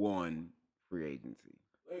who won free agency.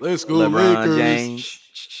 Let's go LeBron Lakers.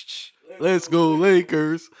 James. Let's go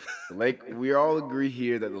Lakers. We all agree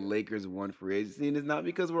here that the Lakers won free agency, and it's not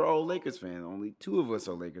because we're all Lakers fans. Only two of us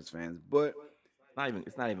are Lakers fans, but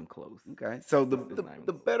It's not even close. okay. So It's not even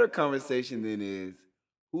the better conversation then is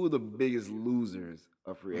who are the biggest losers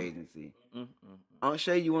of free agency? Aunt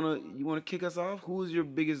Shay, you wanna kick us off? Who is your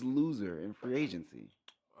biggest loser in free agency?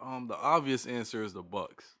 The obvious answer is the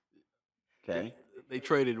Bucks. Okay. They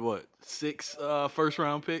traded what 6 first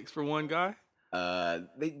round picks for one guy.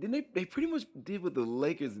 They pretty much did what the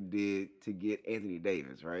Lakers did to get Anthony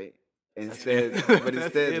Davis, right? That's Instead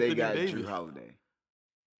they Anthony got Davis. Drew Holiday.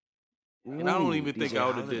 And I don't even think DJ I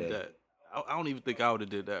would have Holiday. did that. I don't even think I would have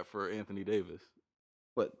did that for Anthony Davis.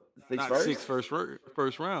 What, six Not first? 6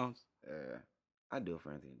 first rounds. Yeah, I'd do it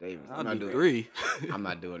for Anthony Davis. I'll not do doing 3. I'm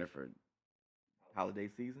not doing it for Holiday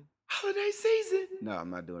season. holiday season. No, I'm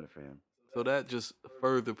not doing it for him. So that just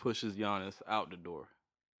further pushes Giannis out the door.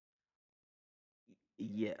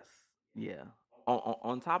 Yes. Yeah.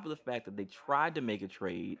 On top of the fact that they tried to make a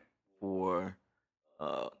trade for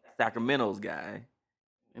Sacramento's guy,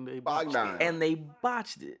 And they botched Bogdan. it. and they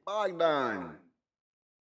botched it. Bogdan.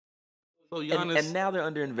 So And, Giannis and now they're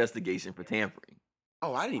under investigation for tampering.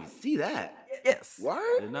 Oh, I didn't even see that. Yes.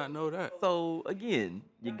 Word? did not know that. So again,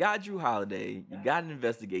 you got Drew Holiday, you got an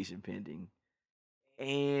investigation pending,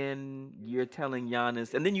 and you're telling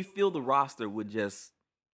Giannis, and then you fill the roster with just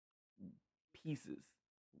pieces,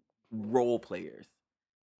 role players.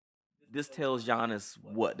 This tells Giannis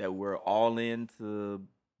what, that we're all in to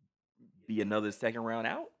be another second round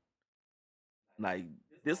out? Like,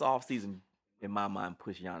 this offseason, in my mind,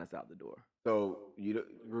 pushed Giannis out the door. So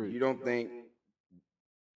Agreed. you don't think?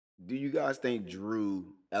 Do you guys think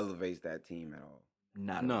Drew elevates that team at all?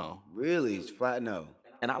 Not at all. No. Really? It's flat no.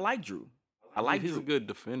 And I like Drew. I mean, like he's Drew. a good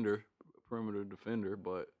defender, perimeter defender,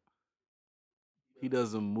 but he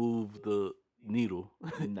doesn't move the needle.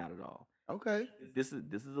 Not at all. Okay. This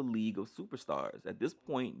is a league of superstars. At this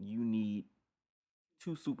point, you need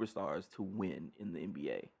 2 superstars to win in the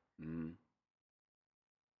NBA. Mhm.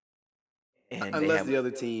 And they Unless have, the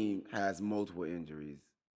other team has multiple injuries,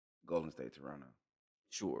 Golden State, Toronto.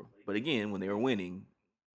 sure, but again, when they were winning,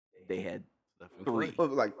 they had Stephen 3. Curry.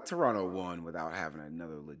 But like Toronto won without having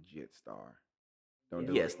another legit star. Don't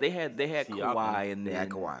do Yes, it. they had Siakam. Kawhi, and They then had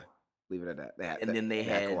Kawhi. Leave it at that. they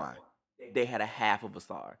had Kawhi. they had a half of a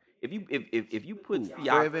star. If you put Fred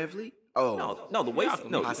Siakam, VanVleet? Oh, no, the way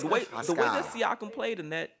Siakam. the way that Pascal. Siakam played in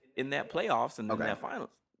that playoffs and Okay. in that finals,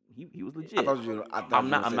 he was legit. I thought you. I thought I'm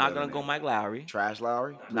you not were I'm say not the gonna other go name. Mike Lowry. Trash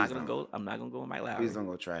Lowry. I'm not Please gonna don't. go. I'm not gonna go with Mike Lowry. Please don't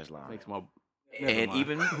go Trash Lowry. Makes my never And mind.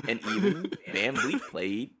 even Van Vliet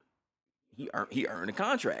played. He earned a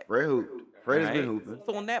contract. Fred hooped. Fred has been right? hooping.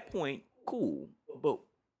 So on that point, cool. But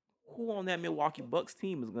who on that Milwaukee Bucks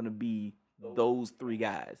team is gonna be those 3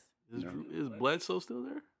 guys? Is Bledsoe still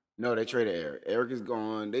there? No, they traded Eric. Eric is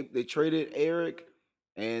gone. They traded Eric,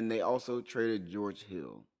 and they also traded George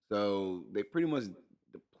Hill. So they pretty much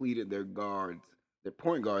depleted their guards, their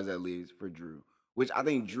point guards at least, for Drew. Which I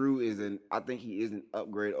think Drew is I think he is an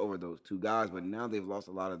upgrade over those 2 guys, but now they've lost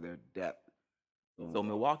a lot of their depth. So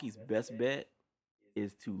Milwaukee's best bet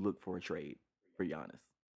is to look for a trade for Giannis.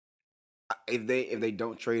 If they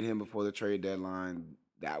don't trade him before the trade deadline,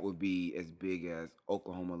 that would be as big as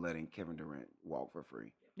Oklahoma letting Kevin Durant walk for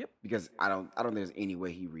free. Yep. Because I don't think there's any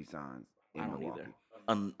way he resigns in I don't Milwaukee.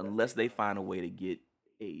 either. Unless they find a way to get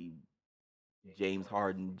a James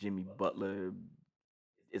Harden, Jimmy Butler,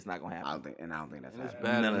 it's not gonna I happen. don't think that's And it's happening.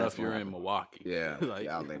 bad None of enough that's gonna you're in happen. Milwaukee. Yeah, Like,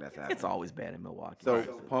 I don't think that's happening. It's always bad in Milwaukee. So,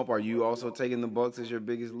 Right. Pump, are you also taking the Bucks as your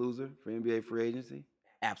biggest loser for NBA free agency?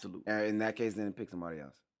 Absolutely. In that case, then pick somebody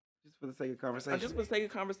else, just for the sake of conversation. Just for the sake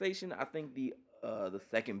of conversation, I think the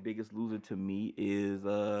second biggest loser to me is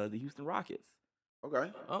the Houston Rockets.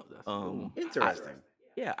 Okay, oh, that's cool. interesting.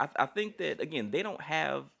 I think that again they don't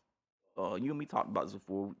have. You and me talked about this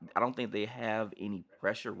before. I don't think they have any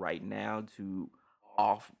pressure right now to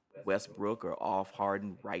off Westbrook or off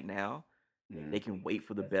Harden right now. They can wait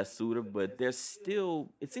for the best suitor, but they're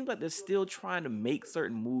still. It seems like they're still trying to make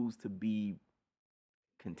certain moves to be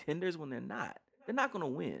contenders when they're not. They're not going to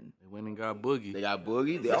win. They went and got Boogie. They got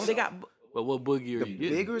Boogie. They got. But what Boogie are the you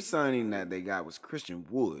getting? bigger signing that they got was Christian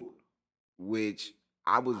Wood, which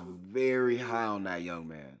I was very high on that young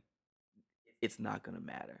man. It's not going to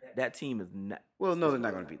matter. That team is not. Well, no, they're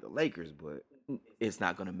not going to beat the Lakers, but It's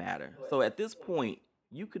not going to matter. So at this point,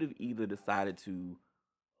 you could have either decided to,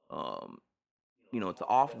 to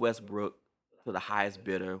off Westbrook to the highest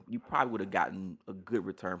bidder. You probably would have gotten a good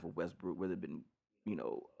return for Westbrook, whether it been,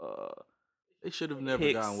 They should have never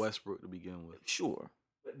picks. gotten Westbrook to begin with. sure,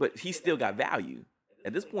 but he still got value.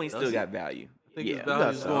 At this point, he Does still he? got value. I think Yeah. his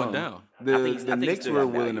value's got going some. down. The I think he Knicks still were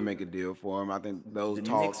got willing value. to make a deal for him. I think those The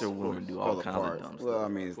talks Knicks are willing to do fell all kinds of apart. dumb Well, stuff, I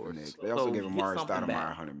mean, it's of the course. Knicks. They also So gave get Amari something Stoudemire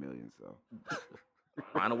back. $100 million. So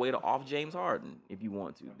Find a way to off James Harden if you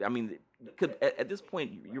want to. I mean, 'cause at this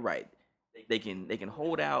point, you're right. They can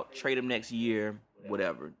hold out, trade him next year,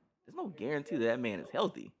 whatever. There's no guarantee that man is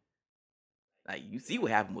healthy. Like you see what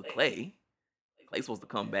happened with Clay. Clay's supposed to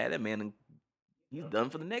come back. That man, he's done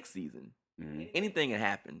for the next season. Anything can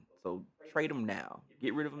happen. So trade him now.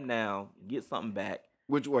 Get rid of him now. Get something back.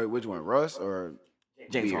 which one, Russ or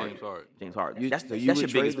James Beard? Harden. James Harden. James Harden. You, That's so you that's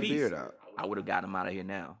would your trade biggest the piece. Beard out? I would have got him out of here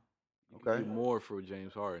now. Okay. Do more for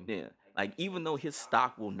James Harden. Yeah. Like even though his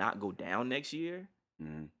stock will not go down next year,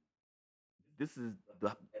 Mhm. this is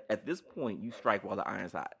at this point you strike while the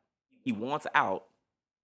iron's hot. He wants out.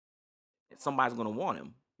 Somebody's gonna want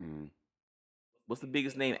him. Mhm. What's the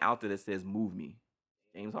biggest name out there that says move me?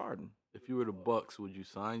 James Harden. If you were the Bucks, would you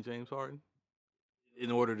sign James Harden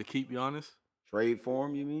in order to keep Giannis? Trade for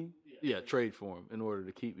him, you mean? Yeah, trade for him in order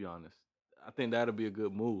to keep Giannis. I think that'd be a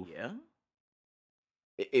good move. Yeah.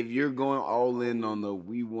 If you're going all in on the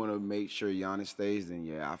we want to make sure Giannis stays, then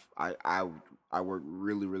yeah, I work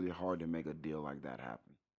really, really hard to make a deal like that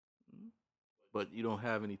happen. But you don't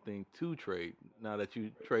have anything to trade now that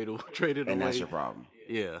you traded away. And that's your problem.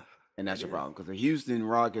 Yeah. And that's your problem because the Houston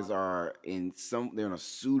Rockets are they're in a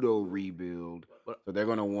pseudo rebuild, But- so they're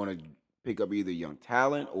gonna want to pick up either young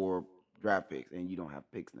talent or draft picks, and you don't have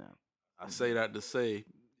picks now. I say that to say,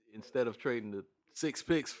 instead of trading the 6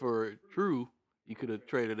 picks for Drew, you could have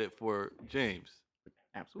traded it for James.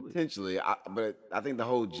 Absolutely. Potentially, but I think the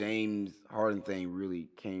whole James Harden thing really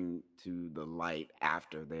came to the light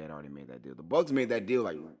after they had already made that deal. The Bucks made that deal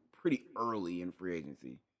like pretty early in free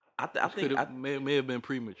agency, I think May have been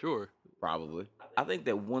premature. probably. I think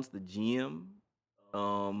that once the GM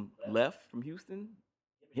left from Houston,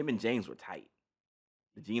 him and James were tight.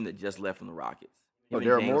 The GM that just left from the Rockets. Oh, Him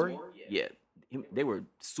and Daryl James- Morey? Yeah. They were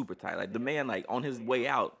super tight. Like the man, like on his way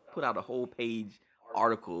out, put out a whole page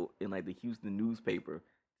article in like the Houston newspaper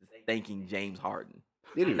just thanking James Harden.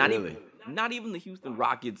 Did he Not really? not even the Houston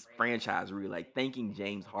Rockets franchise really like thanking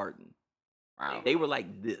James Harden. Wow. They were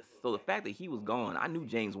like this. So the fact that he was gone, I knew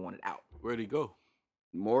James wanted out. Where'd he go?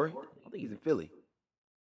 Morey? I think He's in Philly,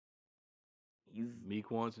 he's Meek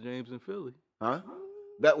wants James in Philly. huh?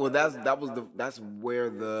 That's where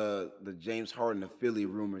the James Harden to Philly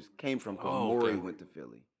rumors came from because Oh, Morey okay. went to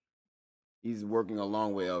Philly. He's working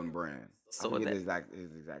along with Elton Brand. So I forget that-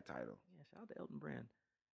 his exact title. Yeah, shout out to Elton Brand.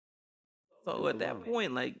 So at that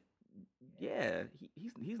point, like, yeah,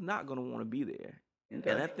 he's not gonna want to be there. And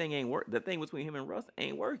that thing ain't work. The thing between him and Russ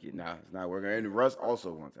ain't working. Nah, it's not working. And Russ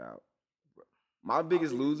also wants out. My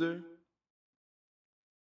biggest loser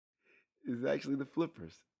is actually the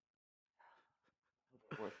Flippers.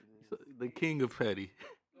 So, the king of petty.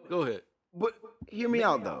 Go ahead. But hear me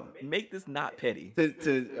out though. Make this not petty. All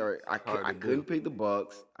right, I hard to couldn't do. pick the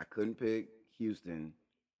Bucks. I couldn't pick Houston.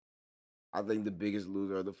 I think the biggest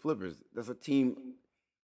loser are the Flippers. That's a team.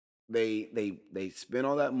 They spent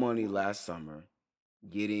all that money last summer,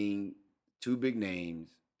 getting two big names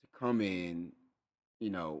to come in,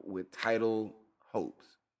 with title hopes,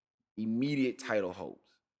 immediate title hopes,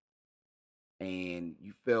 and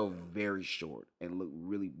you fell very short and looked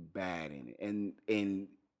really bad in it. And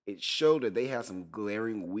it showed that they had some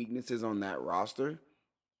glaring weaknesses on that roster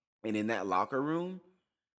and in that locker room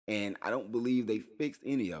And I don't believe they fixed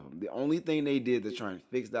any of them. The only thing they did to try and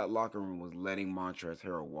fix that locker room was letting Montrezl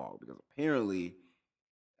Harrell walk, because apparently,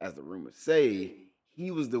 as the rumors say,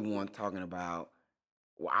 he was the one talking about,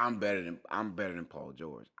 well, I'm better than Paul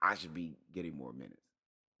George. I should be getting more minutes.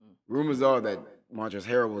 Rumors are that Montrezl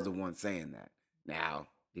Harrell was the one saying that. Now,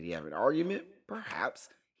 did he have an argument? Perhaps.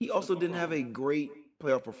 He also didn't have a great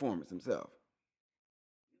playoff performance himself.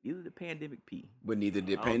 Neither did Pandemic P. But neither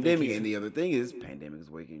did I don't think Pandemic. he's- And the other thing is, Pandemic is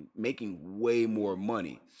making way more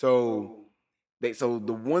money. So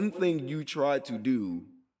the one thing you tried to do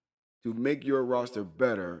to make your roster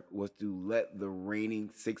better was to let the reigning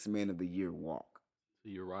sixth man of the year walk. To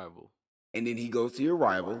your rival. And then he goes to your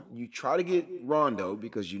rival. You try to get Rondo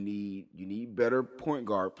because you need better point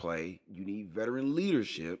guard play. You need veteran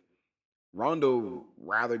leadership. Rondo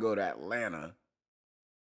rather go to Atlanta.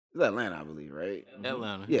 It's Atlanta, I believe, right?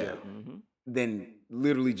 Atlanta. Yeah. Mm-hmm. Than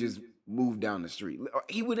literally just move down the street.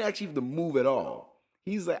 He wouldn't actually have to move at all.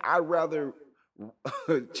 He's like, I'd rather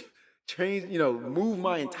change, move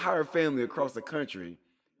my entire family across the country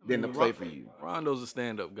than to play for you. Rondo's a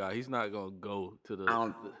stand-up guy. He's not gonna go to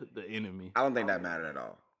the enemy. I don't think that mattered at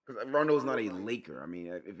all. Because Rondo's not a Laker. I mean,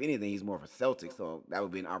 if anything, he's more of a Celtic, so that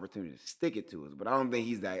would be an opportunity to stick it to us. But I don't think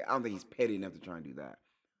he's petty enough to try and do that.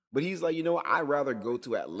 But he's like, I'd rather go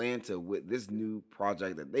to Atlanta with this new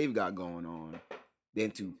project that they've got going on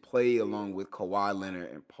than to play along with Kawhi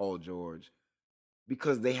Leonard and Paul George,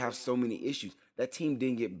 because they have so many issues. That team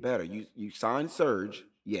didn't get better. You signed Serge,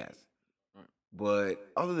 yes. But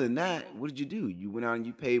other than that, what did you do? You went out and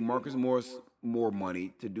you paid Marcus Morris more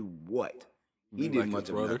money to do what? He Like did his much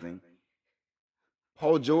of brother. nothing.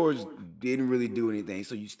 Paul George didn't really do anything,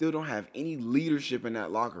 so you still don't have any leadership in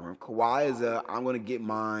that locker room. Kawhi is I'm going to get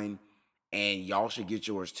mine, and y'all should get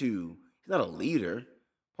yours too. He's not a leader.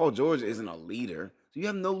 Paul George isn't a leader. So you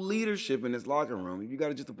have no leadership in this locker room. You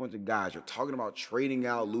got just a bunch of guys. You're talking about trading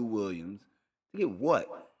out Lou Williams. To get what?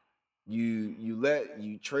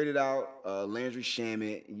 You traded out Landry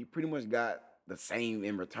Shamet, and you pretty much got the same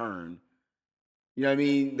in return. You know what I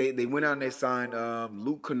mean? They went out and they signed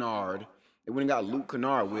Luke Kennard. They went and got Luke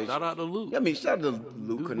Kennard, which Shout out to Luke. yeah, I mean, shout out to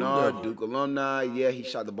Luke Duke Kennard, Blue Duke alumni. Yeah, he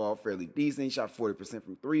shot the ball fairly decent. He shot 40%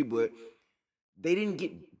 from three, but they didn't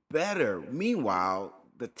get better. Meanwhile,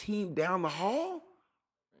 the team down the hall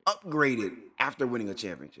upgraded after winning a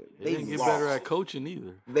championship. They didn't get better at coaching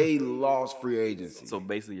either. They lost free agency. So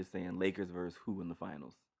basically, you're saying Lakers versus who in the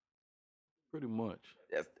finals? Pretty much.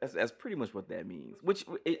 That's pretty much what that means. Which,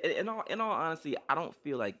 in all honesty, I don't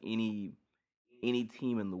feel like any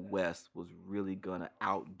team in the West was really gonna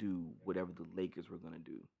outdo whatever the Lakers were gonna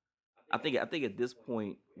do. I think at this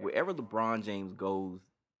point, wherever LeBron James goes,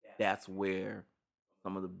 that's where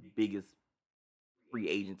some of the biggest free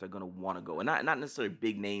agents are gonna want to go, and not necessarily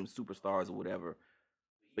big name superstars or whatever,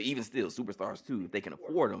 but even still superstars too if they can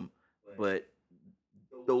afford them. But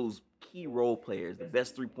those key role players, the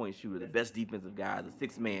best 3-point shooter, the best defensive guy, the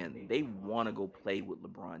sixth man, they want to go play with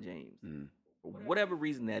LeBron James. For whatever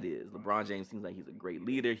reason that is, LeBron James seems like he's a great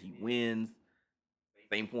leader. He wins.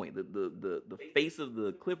 Same point. The face of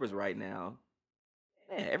the Clippers right now,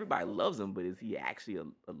 man, everybody loves him, but is he actually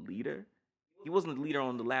a leader? He wasn't a leader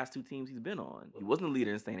on the last two teams he's been on. He wasn't a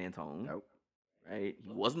leader in San Antonio. Nope. Right?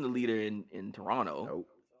 He wasn't a leader in Toronto. Nope.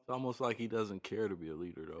 It's almost like he doesn't care to be a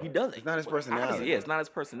leader, though. He doesn't. It's not his personality. Honestly, yeah, it's not his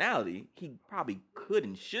personality. He probably could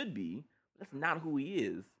and should be. But that's not who he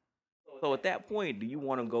is. So at that point, do you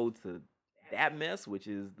want to go to that mess, which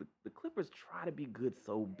is the Clippers try to be good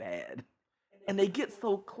so bad. And they get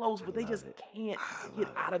so close, but they just can't get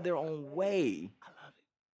out of their own way.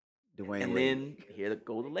 Dwayne And Wade. then here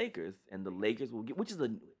go the Lakers, and the Lakers will get, which is so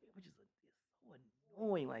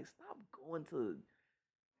annoying. Like, stop going to.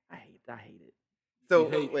 I hate it. So You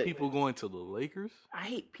hate wait, people going to the Lakers? I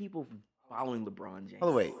hate people following LeBron James.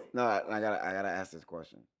 hold on, wait. No, I gotta ask this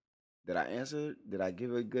question. Did I answer? Did I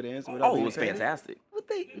give a good answer? Oh, it was fantastic. What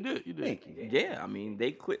they? You did. Thank you. Yeah, I mean,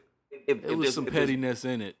 they quit. It was some pettiness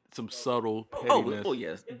in it, some subtle pettiness. Oh,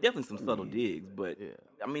 yes, definitely some subtle digs. But Yeah.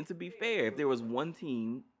 I mean, to be fair, if there was one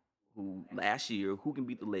team who last year who can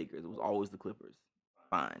beat the Lakers, it was always the Clippers.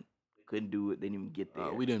 Fine, couldn't do it. They didn't even get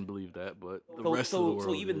there. We didn't believe that, but the so, rest so, of the world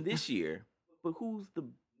so even did. this year, but who's the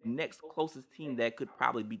next closest team that could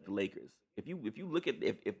probably beat the Lakers? If you look at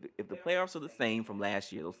if the playoffs are the same from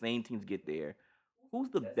last year, those same teams get there. Who's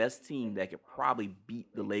the best team that could probably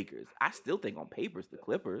beat the Lakers? I still think on paper it's the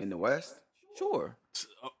Clippers. In the West? Sure.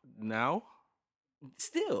 Now,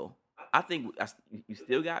 Still, I think you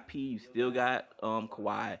still got P. You still got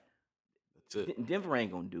Kawhi. that's it. Denver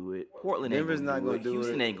ain't gonna do it. Portland Denver's ain't not gonna gonna do do it.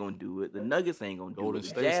 Houston it. ain't gonna do it. The Nuggets ain't gonna do Golden it. The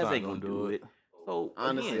State's Jazz not ain't gonna gonna do do it. it. So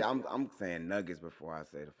Honestly, again, I'm saying Nuggets before I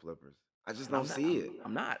say the Flippers. I just and I'm don't not. see it.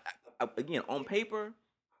 I'm not. Again, on paper,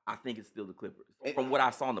 I think it's still the Clippers. And- From what I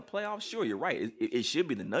saw in the playoffs, sure, you're right. It should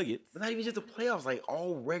be the Nuggets. But not even just the playoffs, like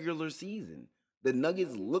all regular season. The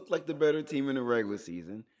Nuggets looked like the better team in the regular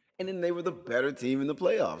season, and then they were the better team in the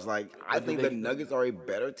playoffs. Like I But did think they- the Nuggets are a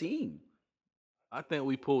better team. I think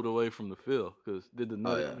we pulled away from the field because did the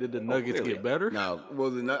yeah. Nuggets clearly. get better? No,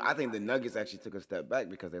 well, I think the Nuggets actually took a step back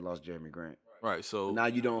because they lost Jeremy Grant. Right. So Now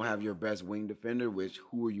you don't have your best wing defender, which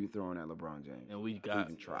who are you throwing at LeBron James? and we got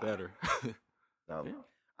even try. better. So,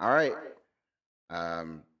 all right,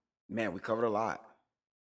 man, we covered a lot.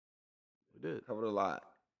 We did. Covered a lot.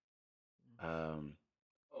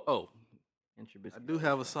 Oh, And Trubisky. I do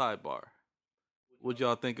have a sidebar. What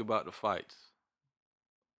y'all think about the fights?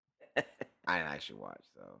 I didn't actually watch,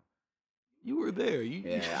 so You were there. You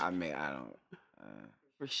yeah. I mean, I don't.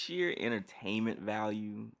 For sheer entertainment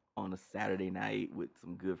value on a Saturday night with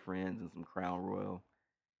some good friends and some Crown Royal,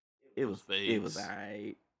 it was Fades.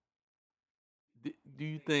 alright. Do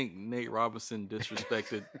you think Nate Robinson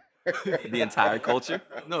disrespected The entire culture.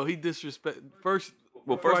 No, he first.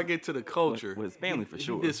 Well, Before I first- get to the culture, with his family, for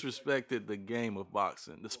sure. He disrespected the game of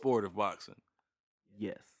boxing, the sport of boxing.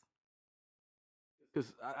 Yes.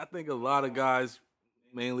 Because I think a lot of guys,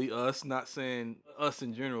 mainly us, not saying us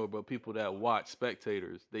in general, but people that watch,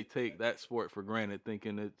 spectators, they take that sport for granted,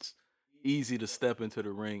 thinking it's easy to step into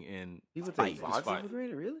the ring and People fight. take Just boxing fight. for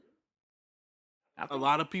granted, really? A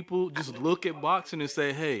lot of people just look at boxing and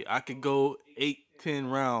say, "Hey, I could go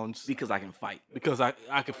 8-10 rounds Because I can fight. because I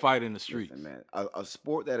could fight in the streets." Listen, man, a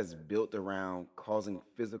sport that is built around causing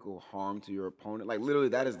physical harm to your opponent, like literally,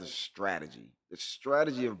 that is the strategy. The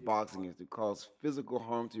strategy of boxing is to cause physical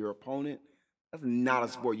harm to your opponent. That's not a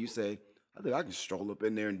sport you say, I think I can stroll up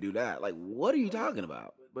in there and do that. Like, what are you talking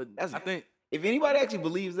about? But That's I think, if anybody actually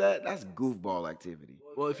believes that, that's goofball activity.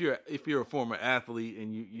 well, if you're a former athlete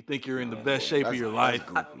and you think you're in the best shape of That's- your that's life,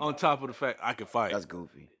 goofy. on top of the fact I can fight. That's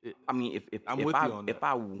goofy. I mean, if I'm if with I you on that. if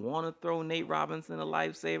I want to throw Nate Robinson a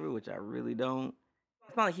lifesaver, which I really don't,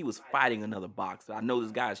 it's not like he was fighting another boxer. I know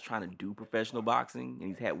this guy is trying to do professional boxing, and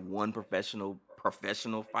he's had one professional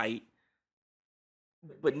fight.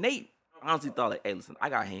 But Nate honestly thought, like, hey, listen, I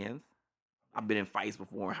got hands. I've been in fights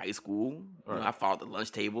before in high school. You know, Right. I fought at the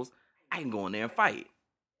lunch tables. I can go in there and fight.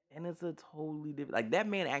 And it's a totally different. Like, that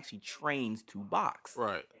man actually trains to box.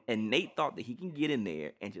 Right. And Nate thought that he can get in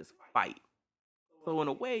there and just fight. So in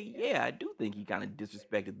a way, yeah, I do think he kind of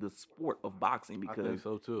disrespected the sport of boxing I think because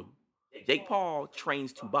so too. Jake Paul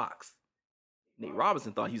trains to box. Nate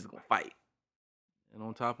Robinson thought he was gonna fight. And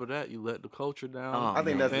on top of that, you let the culture down. Oh, I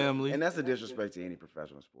think man. that's family. and that's a disrespect to any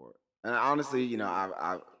professional sport. And honestly, you know,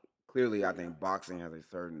 I clearly I think boxing has a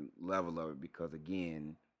certain level of it because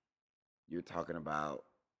again, you're talking about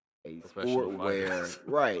a Professional sport where fighters.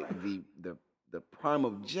 right the prime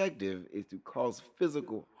objective is to cause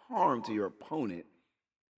physical harm to your opponent.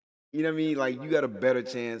 You know what I mean? Like you got a better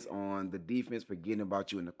chance on the defense forgetting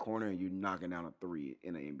about you in the corner and you knocking down a three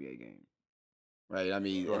in an NBA game. Right? I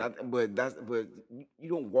mean, but you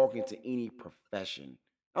don't walk into any profession.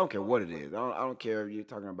 I don't care what it is. I don't care if you're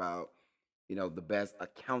talking about, you know, the best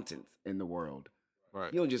accountants in the world.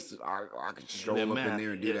 Right. You don't just I can stroll that up in math,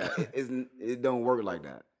 there and do yeah. that. It don't work like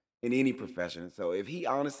that in any profession. So if he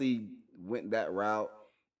honestly went that route,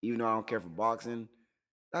 even though I don't care for boxing,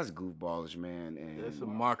 that's goofballish, man. And It's a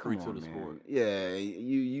mockery come to on, the man. sport. Yeah,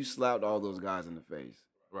 you slapped all those guys in the face.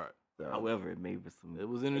 Right. So. However, it made for some It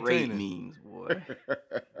was great entertaining. memes, boy.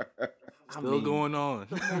 I Still mean, going on.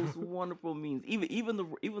 the most wonderful memes. Even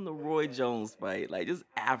the Roy Jones fight, like just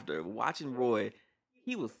after watching Roy,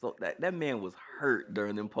 he was so that man was hurt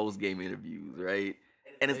during them post game interviews, right?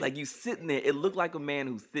 And it's like you sitting there. It looked like a man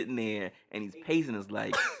who's sitting there and he's pacing. It's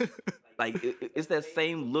like it's that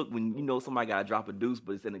same look when you know somebody got to drop a deuce,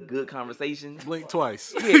 but it's in a good conversation. Blink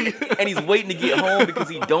twice. Yeah, and he's waiting to get home because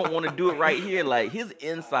he don't want to do it right here. Like his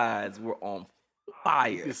insides were on You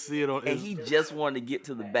fire, can see it on and his he just wanted to get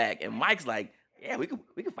to the back. And Mike's like, "Yeah, we can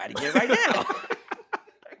fight again right now."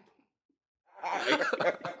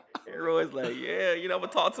 And Roy's like, "Yeah, you know, I'm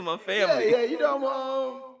gonna talk to my family." Yeah, you know, I'm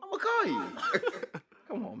gonna call you.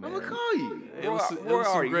 Come on, man. I'm gonna call you. it was, Roy it was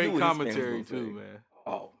some already knew great what his fans commentary gonna too, say. man.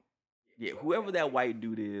 Oh, yeah, whoever that white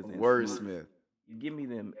dude is, and Wordsmith. you give me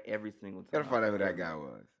them every single time. Gotta find out who that guy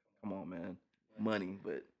was. Come on, man. Money,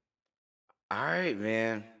 but All right,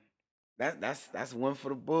 man. That's one for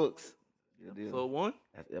the books. good deal. So one.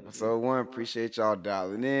 That's episode 1. Appreciate y'all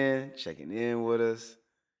dialing in, checking in with us.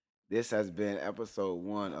 This has been episode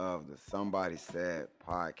 1 of the Somebody Said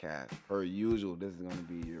podcast. Per usual, this is going to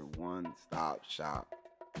be your one-stop shop.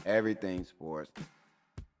 Everything sports.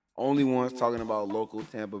 only ones talking about local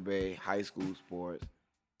Tampa Bay high school sports.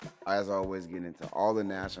 As always, getting into all the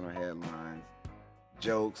national headlines,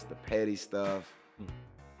 jokes, the petty stuff.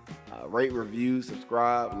 Rate, review,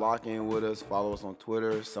 subscribe, lock in with us, follow us on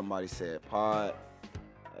Twitter. Somebody said pod.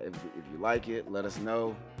 If you like it, let us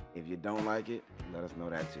know. If you don't like it, let us know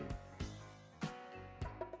that too.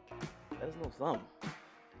 Let us know something.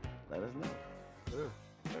 Let us know. Sure.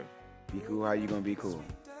 Be cool. How you gonna be cool?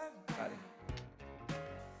 Got it.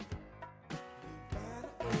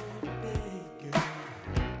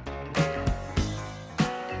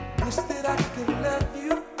 Wish that I could love you.